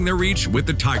expanding their reach with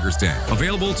the Tiger's Den,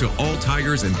 available to all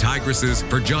tigers and tigresses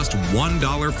for just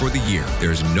 $1 for the year.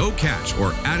 There's no catch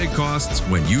or added costs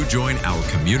when you join our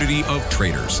community of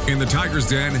traders. In the Tiger's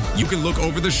Den, you can look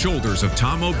over the shoulders of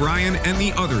Tom O'Brien and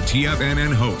the other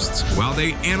TFNN hosts while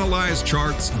they analyze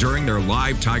charts during their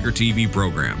live Tiger TV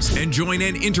programs, and join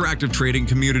an interactive trading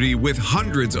community with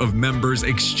hundreds of members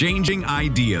exchanging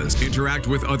ideas. Interact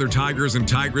with other tigers and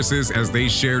tigresses as they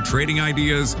share trading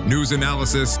ideas, news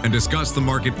analysis, and discuss the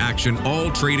market action all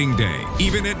trading day,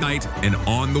 even at night and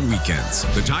on the weekends.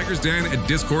 The Tiger's Den at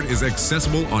Discord is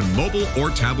accessible on mobile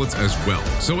or tablets as well,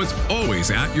 so it's always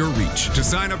at your reach. To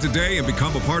sign up today and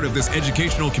become a part of this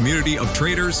educational community of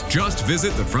traders, just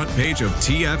visit the front page of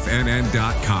TFNN.com.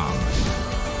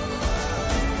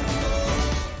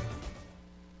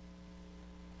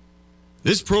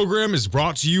 This program is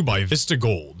brought to you by Vista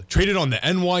Gold, traded on the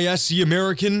NYSE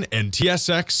American and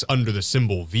TSX under the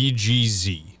symbol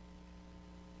VGZ.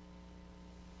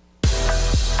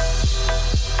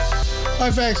 Hi,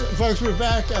 folks. We're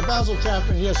back. Basil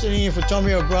Chapman here, sitting in for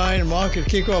Tommy O'Brien, Market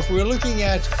Kickoff. We're looking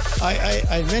at,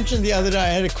 I mentioned the other day, I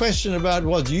had a question about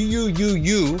what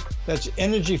UUUU, that's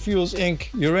Energy Fuels Inc.,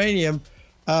 uranium.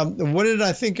 What did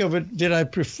I think of it? Did I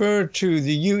prefer to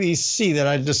the UEC that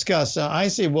I discussed? I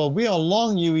say, well, we are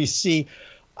long UEC.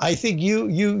 I think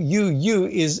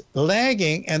UUUU is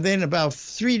lagging. And then about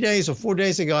 3 days or 4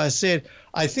 days ago, I said,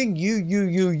 I think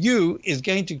UUUU is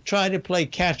going to try to play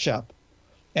catch up.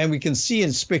 And we can see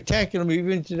in spectacular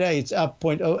movement today, it's up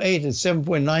 0.08 at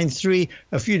 7.93.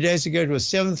 A few days ago, it was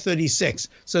 7.36.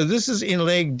 So this is in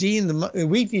leg D in the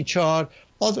weekly chart.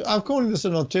 I'm calling this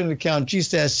an alternate count,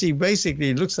 G-C. Basically,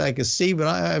 it looks like a C, but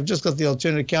I've just got the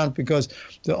alternate count because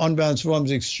the on-bounce volume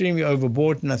is extremely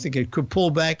overbought, and I think it could pull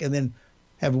back and then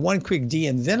have one quick D.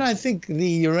 And then I think the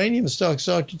uranium stocks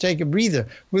start to take a breather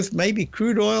with maybe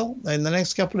crude oil in the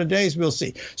next couple of days. We'll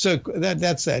see. So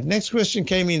that's that. Next question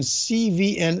came in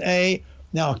CVNA.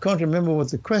 Now, I can't remember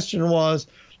what the question was,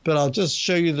 but I'll just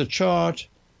show you the chart.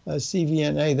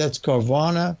 CVNA, that's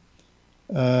Carvana.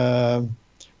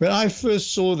 When I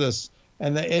first saw this,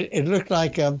 and it looked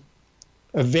like a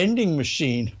vending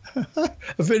machine, a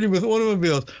vending with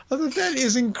automobiles. I thought, that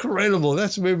is incredible.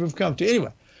 That's where we've come to.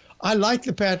 Anyway, I like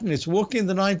the pattern. It's walking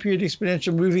the 9-period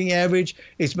exponential moving average.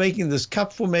 It's making this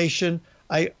cup formation.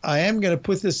 I am going to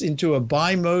put this into a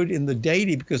buy mode in the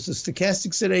daily because the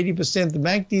stochastic's at 80%. The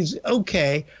MACD's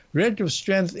okay. Relative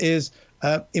strength is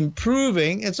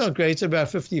improving. It's not great. It's about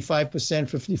 55%,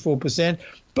 54%.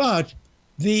 But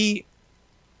the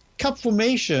cup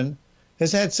formation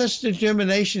has had such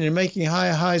determination in making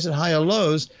higher highs and higher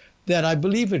lows that I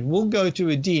believe it will go to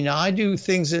a D. Now, I do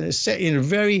things in a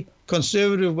very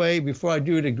conservative way before I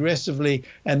do it aggressively,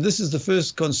 and this is the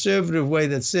first conservative way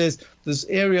that says this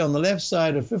area on the left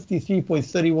side of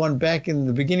 53.31 back in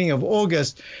the beginning of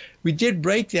August, we did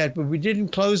break that, but we didn't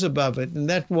close above it, and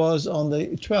that was on the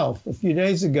 12th, a few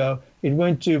days ago. It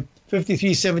went to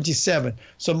 53.77.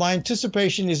 So my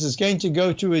anticipation is it's going to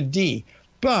go to a D.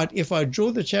 But if I draw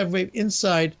the channel wave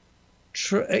inside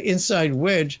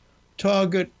wedge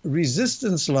target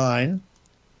resistance line,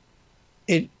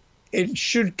 it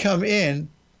should come in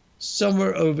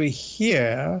somewhere over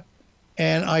here,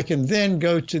 and I can then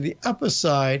go to the upper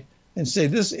side and say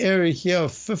this area here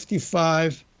of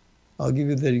 55. I'll give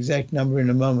you the exact number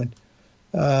in a moment.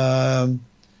 Now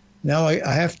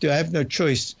I have no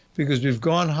choice because we've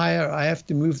gone higher. I have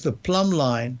to move the plumb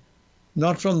line,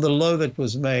 not from the low that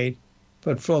was made,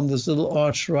 but from this little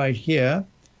arch right here,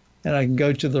 and I can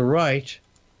go to the right,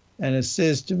 and it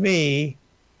says to me,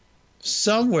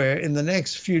 somewhere in the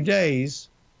next few days,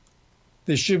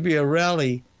 there should be a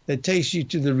rally that takes you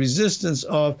to the resistance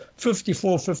of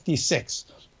 54.56.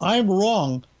 I'm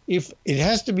wrong. If it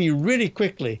has to be really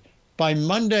quickly by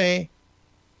Monday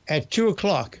at 2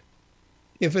 o'clock,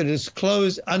 if it is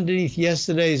closed underneath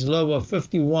yesterday's low of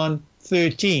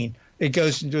 51.13, it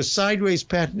goes into a sideways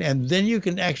pattern, and then you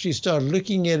can actually start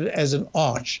looking at it as an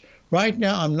arch. Right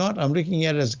now, I'm not. I'm looking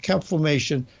at it as a cup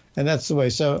formation, and that's the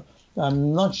way. So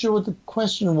I'm not sure what the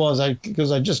question was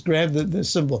because I just grabbed the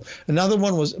symbol. Another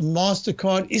one was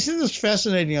MasterCard. Isn't this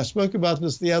fascinating? I spoke about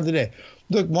this the other day.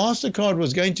 Look, MasterCard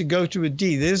was going to go to a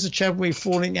D. There's a Chapman Wave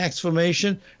falling axe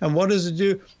formation. And what does it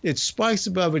do? It spikes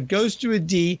above. It goes to a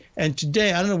D. And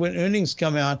today, I don't know when earnings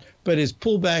come out, but it's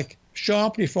pulled back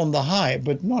sharply from the high,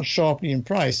 but not sharply in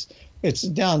price. It's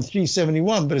down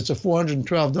 371, but it's a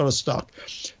 $412 stock.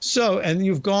 So, and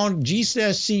you've gone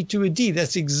G/C to a D.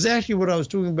 That's exactly what I was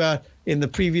talking about in the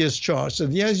previous chart. So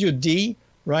there's your D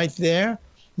right there,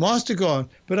 MasterCard.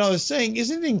 But I was saying,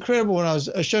 isn't it incredible when I was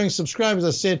showing subscribers, I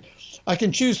said, I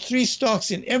can choose 3 stocks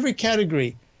in every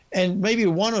category, and maybe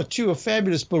 1 or 2 are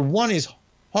fabulous, but 1 is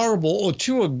horrible, or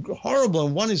 2 are horrible,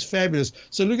 and 1 is fabulous.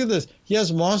 So look at this.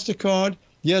 Here's MasterCard.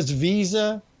 Here's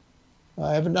Visa.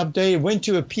 I haven't updated. Went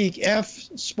to a peak F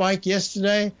spike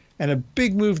yesterday and a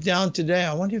big move down today.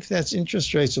 I wonder if that's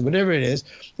interest rates or whatever it is.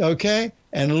 Okay.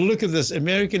 And look at this,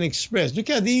 American Express. Look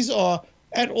how these are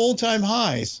at all-time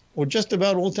highs, or just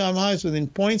about all-time highs within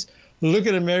points. Look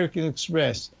at American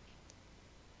Express.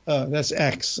 That's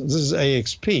X. This is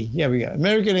AXP. Here we go.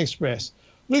 American Express.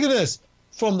 Look at this.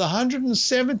 From the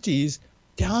 170s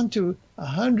down to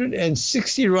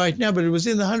 160 right now, but it was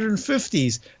in the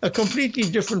 150s, a completely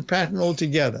different pattern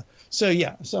altogether. So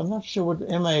yeah, so I'm not sure what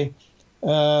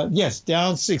yes,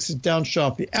 down 6, down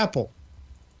sharply. Apple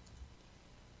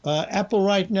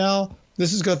right now, this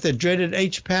has got the dreaded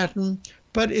H pattern,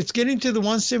 but it's getting to the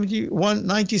 170,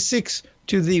 196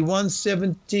 to the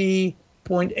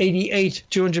 170.88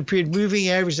 200 period moving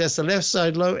average. That's the left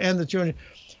side low and the 200.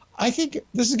 I think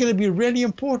this is going to be really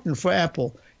important for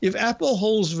Apple. If Apple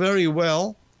holds very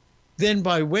well, then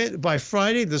by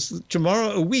Friday,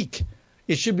 tomorrow a week,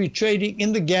 it should be trading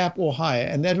in the gap or higher,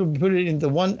 and that will put it in the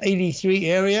 183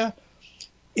 area.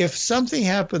 If something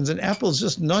happens and Apple's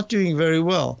just not doing very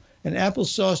well, and Apple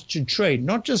starts to trade,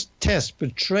 not just test,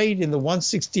 but trade in the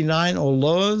 169 or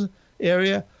lower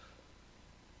area,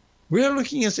 we're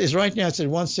looking at, right now it's at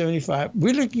 175.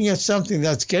 We're looking at something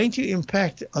that's going to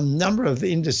impact a number of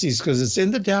the indices because it's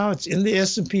in the Dow, it's in the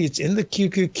S&P, it's in the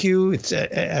QQQ, it's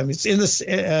in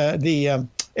the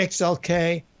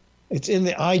XLK, it's in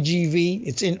the IGV,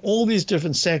 it's in all these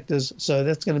different sectors. So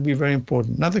that's going to be very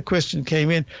important. Another question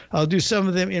came in. I'll do some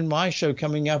of them in my show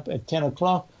coming up at 10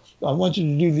 o'clock. I want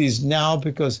you to do these now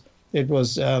because it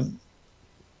was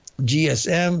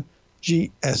GSM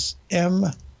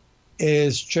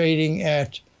is trading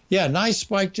at, nice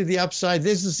spike to the upside.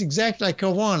 This is exactly like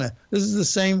Carvana. This is the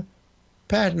same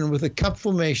pattern with a cup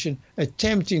formation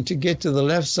attempting to get to the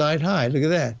left side high. Look at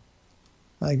that.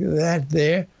 Like that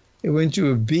there. It went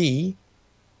to a B,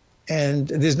 and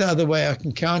there's no other way I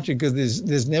can count it because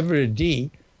there's never a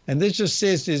D. And this just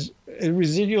says there's a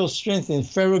residual strength in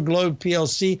Ferroglobe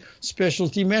PLC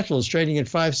Specialty Metals trading at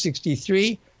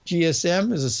 563.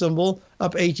 GSM is a symbol,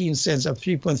 up 18 cents, up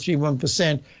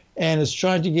 3.31%. And it's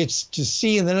trying to get to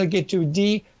C, and then it'll get to a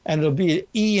D, and it'll be an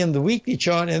E in the weekly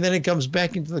chart, and then it comes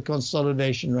back into the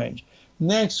consolidation range.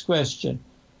 Next question.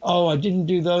 Oh, I didn't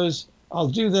do those. I'll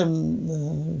do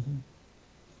them.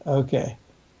 Okay.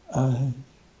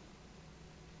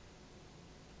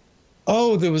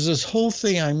 Oh, there was this whole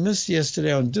thing I missed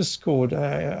yesterday on Discord.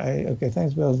 Okay,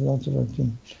 thanks, Basil.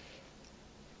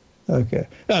 Okay.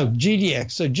 Oh,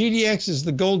 GDX. So GDX is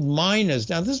the gold miners.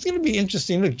 Now, this is going to be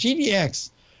interesting. Look, GDX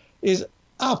is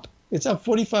up. It's up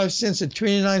 45 cents at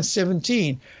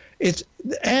 29.17.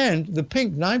 And the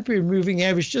pink 9-period moving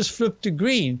average just flipped to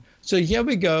green. So here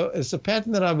we go. It's a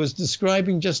pattern that I was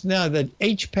describing just now, that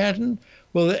H pattern.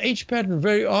 Well, the H pattern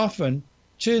very often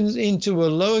turns into a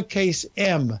lowercase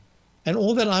m. And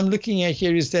all that I'm looking at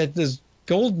here is that there's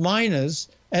gold miners,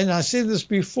 and I said this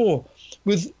before,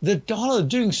 with the dollar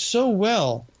doing so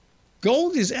well,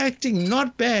 gold is acting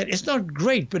not bad. It's not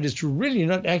great, but it's really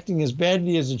not acting as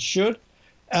badly as it should.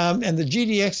 And the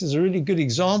GDX is a really good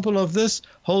example of this.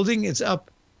 Holding, it's up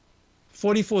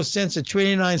 44 cents at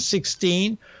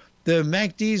 29.16. The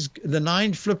MACD's, the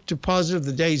 9 flipped to positive.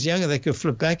 The day's younger. They could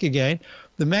flip back again.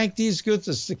 The MACD's good.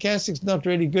 The stochastic's not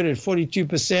really good at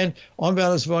 42%. On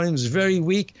balance volume is very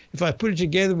weak. If I put it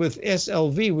together with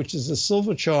SLV, which is the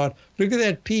silver chart, look at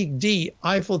that peak D,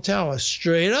 Eiffel Tower,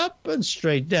 straight up and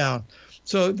straight down.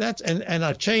 So that's, and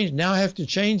I now have to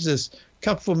change this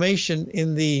cup formation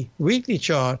in the weekly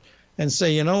chart and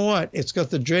say, you know what? It's got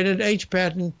the dreaded H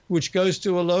pattern, which goes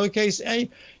to a lowercase a.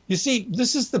 You see,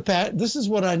 this is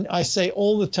what I say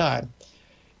all the time.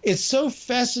 It's so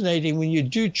fascinating when you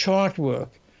do chart work,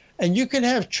 and you can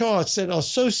have charts that are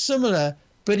so similar,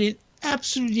 but in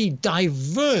absolutely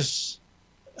diverse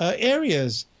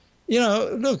areas. You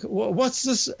know, look, what's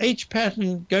this H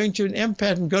pattern going to an M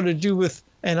pattern got to do with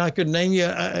and I could name you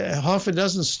half a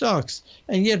dozen stocks.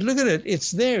 And yet, look at it.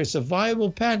 It's there. It's a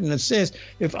viable pattern. It says,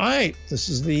 this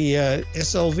is the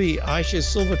SLV, iShares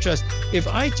Silver Trust, if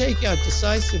I take out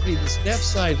decisively this left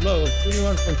side low of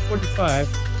 21.45,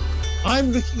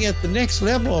 I'm looking at the next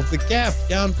level of the gap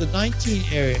down to the 19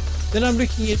 area. Then I'm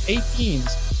looking at 18s.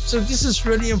 So this is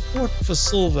really important for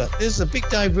silver. There's a big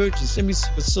divergence. Let me see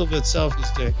what silver itself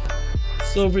is doing.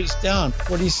 Silver is down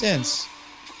 40 cents.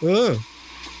 Oh.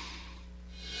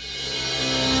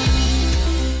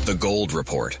 The Gold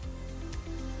Report.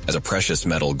 As a precious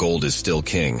metal, gold is still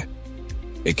king.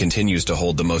 It continues to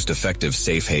hold the most effective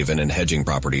safe haven and hedging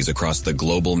properties across the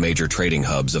global major trading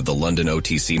hubs of the London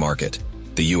OTC market,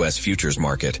 the U.S. futures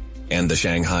market, and the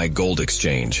Shanghai Gold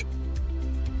Exchange.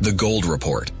 The Gold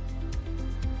Report.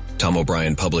 Tom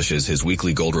O'Brien publishes his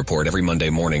weekly gold report every Monday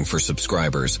morning for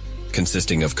subscribers,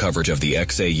 consisting of coverage of the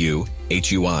XAU,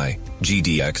 HUI,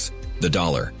 GDX, the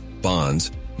dollar,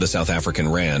 bonds, the South African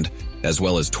rand, as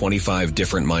well as 25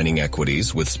 different mining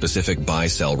equities with specific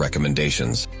buy-sell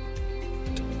recommendations.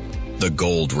 The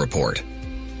Gold Report.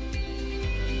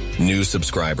 New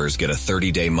subscribers get a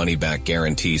 30-day money-back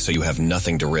guarantee, so you have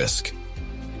nothing to risk.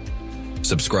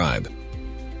 Subscribe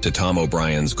to Tom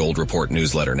O'Brien's Gold Report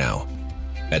newsletter now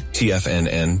at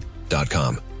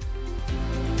TFNN.com.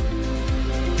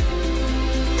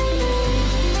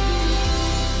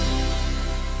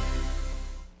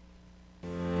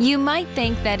 You might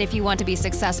think that if you want to be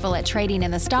successful at trading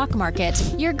in the stock market,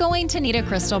 you're going to need a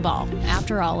crystal ball.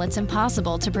 After all, it's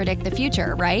impossible to predict the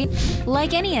future, right?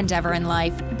 Like any endeavor in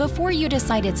life, before you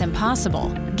decide it's impossible,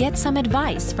 get some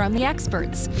advice from the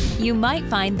experts. You might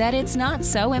find that it's not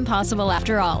so impossible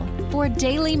after all. For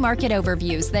daily market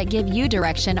overviews that give you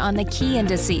direction on the key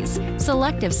indices,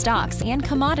 selective stocks, and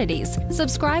commodities,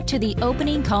 subscribe to the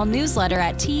Opening Call newsletter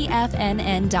at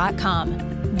TFNN.com.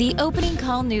 The Opening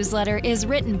Call newsletter is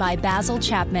written by Basil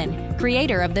Chapman,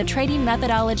 creator of the trading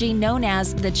methodology known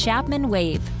as the Chapman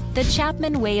Wave. The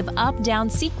Chapman Wave up-down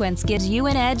sequence gives you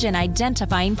an edge in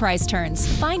identifying price turns,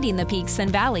 finding the peaks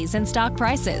and valleys in stock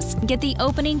prices. Get the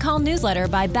Opening Call newsletter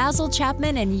by Basil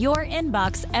Chapman in your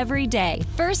inbox every day.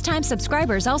 First-time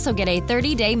subscribers also get a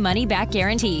 30-day money-back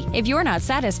guarantee. If you're not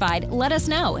satisfied, let us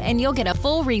know, and you'll get a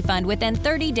full refund within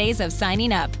 30 days of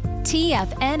signing up.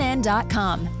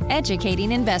 TFNN.com,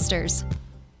 educating investors.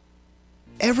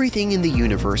 Everything in the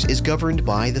universe is governed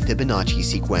by the Fibonacci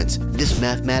sequence. This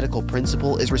mathematical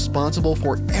principle is responsible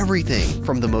for everything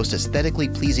from the most aesthetically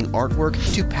pleasing artwork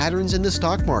to patterns in the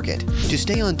stock market. To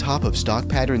stay on top of stock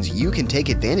patterns you can take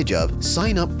advantage of,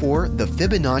 sign up for the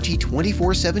Fibonacci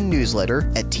 24/7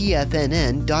 newsletter at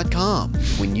TFNN.com.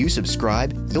 When you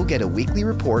subscribe, you'll get a weekly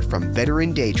report from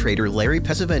veteran day trader Larry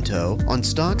Pesavento on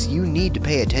stocks you need to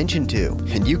pay attention to.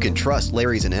 And you can trust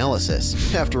Larry's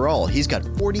analysis. After all, he's got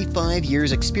 45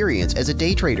 years experience as a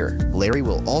day trader. Larry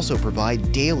will also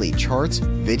provide daily charts,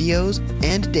 videos,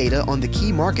 and data on the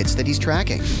key markets that he's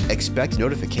tracking. Expect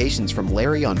notifications from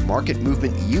Larry on market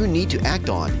movement you need to act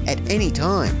on at any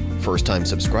time. First-time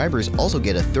subscribers also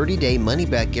get a 30-day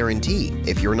money-back guarantee.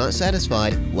 If you're not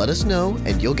satisfied, let us know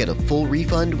and you'll get a full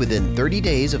refund within 30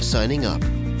 days of signing up.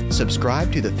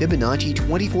 Subscribe to the Fibonacci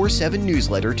 24/7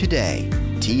 newsletter today.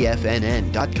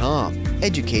 TFNN.com,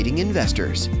 educating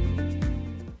investors.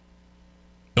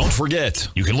 Don't forget,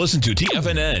 you can listen to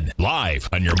TFNN live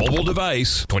on your mobile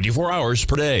device 24 hours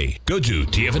per day. Go to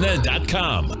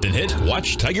TFNN.com, then hit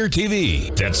Watch Tiger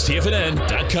TV. That's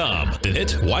TFNN.com, then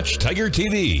hit Watch Tiger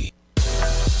TV.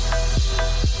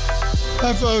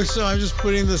 Hi folks, so I'm just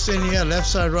putting this in here, left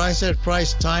side, right side,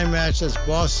 price, time match, that's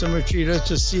bar symmetry. Let's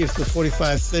just see if the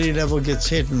 45.30 level gets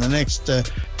hit in the next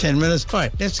 10 minutes. All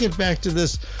right, let's get back to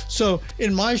this. So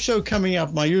in my show coming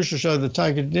up, my usual show, the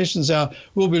Tiger Conditions Hour,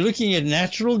 we'll be looking at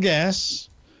natural gas.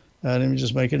 Let me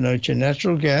just make a note here,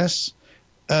 natural gas.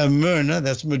 Myrna,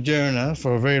 that's Moderna,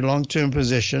 for a very long-term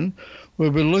position.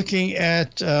 We'll be looking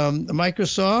at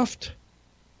Microsoft.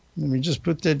 Let me just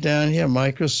put that down here,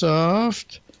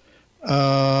 Microsoft.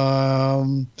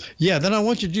 Then I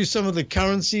want you to do some of the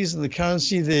currencies and the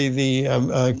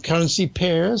currency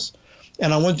pairs,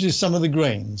 and I want you to do some of the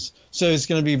grains. So it's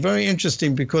going to be very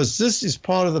interesting because this is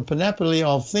part of the panoply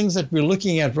of things that we're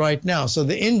looking at right now. So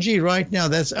the NG right now,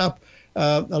 that's up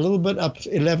a little bit, up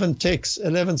 11 cents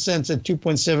at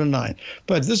 2.79.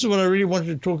 But this is what I really wanted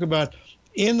to talk about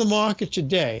in the market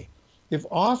today. If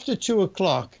after 2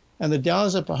 o'clock, and the Dow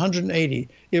is up 180.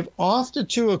 If after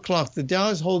 2 o'clock the Dow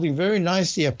is holding very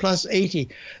nicely at plus 80,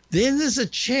 then there's a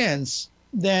chance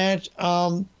that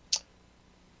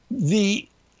the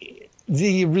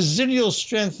residual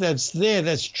strength that's there,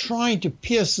 that's trying to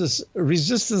pierce this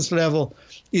resistance level,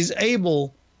 is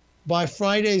able, by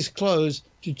Friday's close,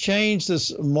 to change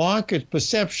this market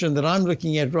perception that I'm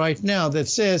looking at right now that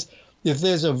says if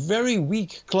there's a very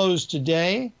weak close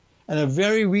today and a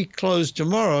very weak close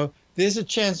tomorrow, there's a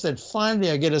chance that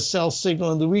finally I get a sell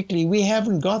signal in the weekly. We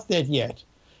haven't got that yet.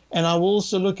 And I will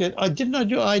also look at, didn't I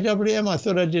do IWM? I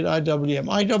thought I did IWM.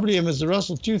 IWM is the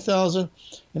Russell 2000.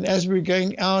 And as we're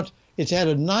going out, it's had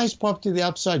a nice pop to the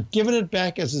upside, given it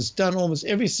back as it's done almost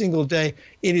every single day.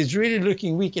 It is really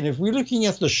looking weak. And if we're looking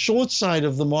at the short side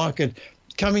of the market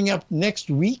coming up next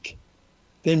week,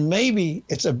 then maybe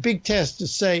it's a big test to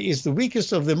say, is the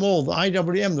weakest of them all, the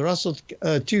IWM, the Russell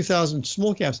 2000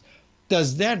 small caps,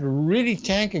 does that really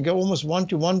tank and go almost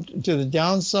 1-to-1 to the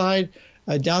downside,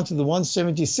 down to the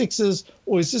 176s?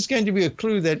 Or is this going to be a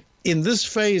clue that in this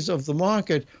phase of the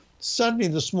market, suddenly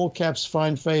the small caps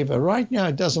find favor? Right now,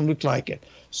 it doesn't look like it.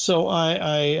 So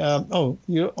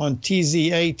you're on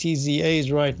TZA. TZA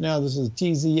is right now. This is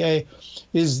TZA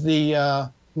is the,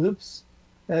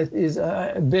 that is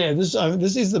bear.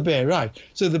 This is the bear, right?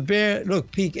 So the bear,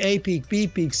 look, peak A, peak B,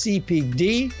 peak C, peak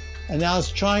D, and now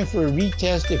it's trying for a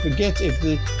retest. If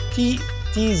the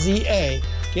TZA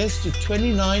gets to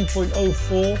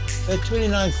 29.04, that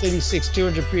 29.36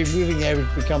 200 period moving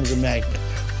average becomes a magnet.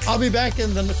 I'll be back for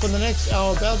the next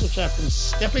hour. Basil Chapman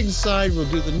stepping aside. We'll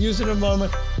do the news in a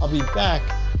moment. I'll be back,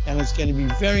 and it's going to be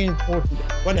very important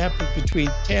what happened between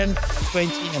 10,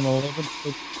 20, and 11.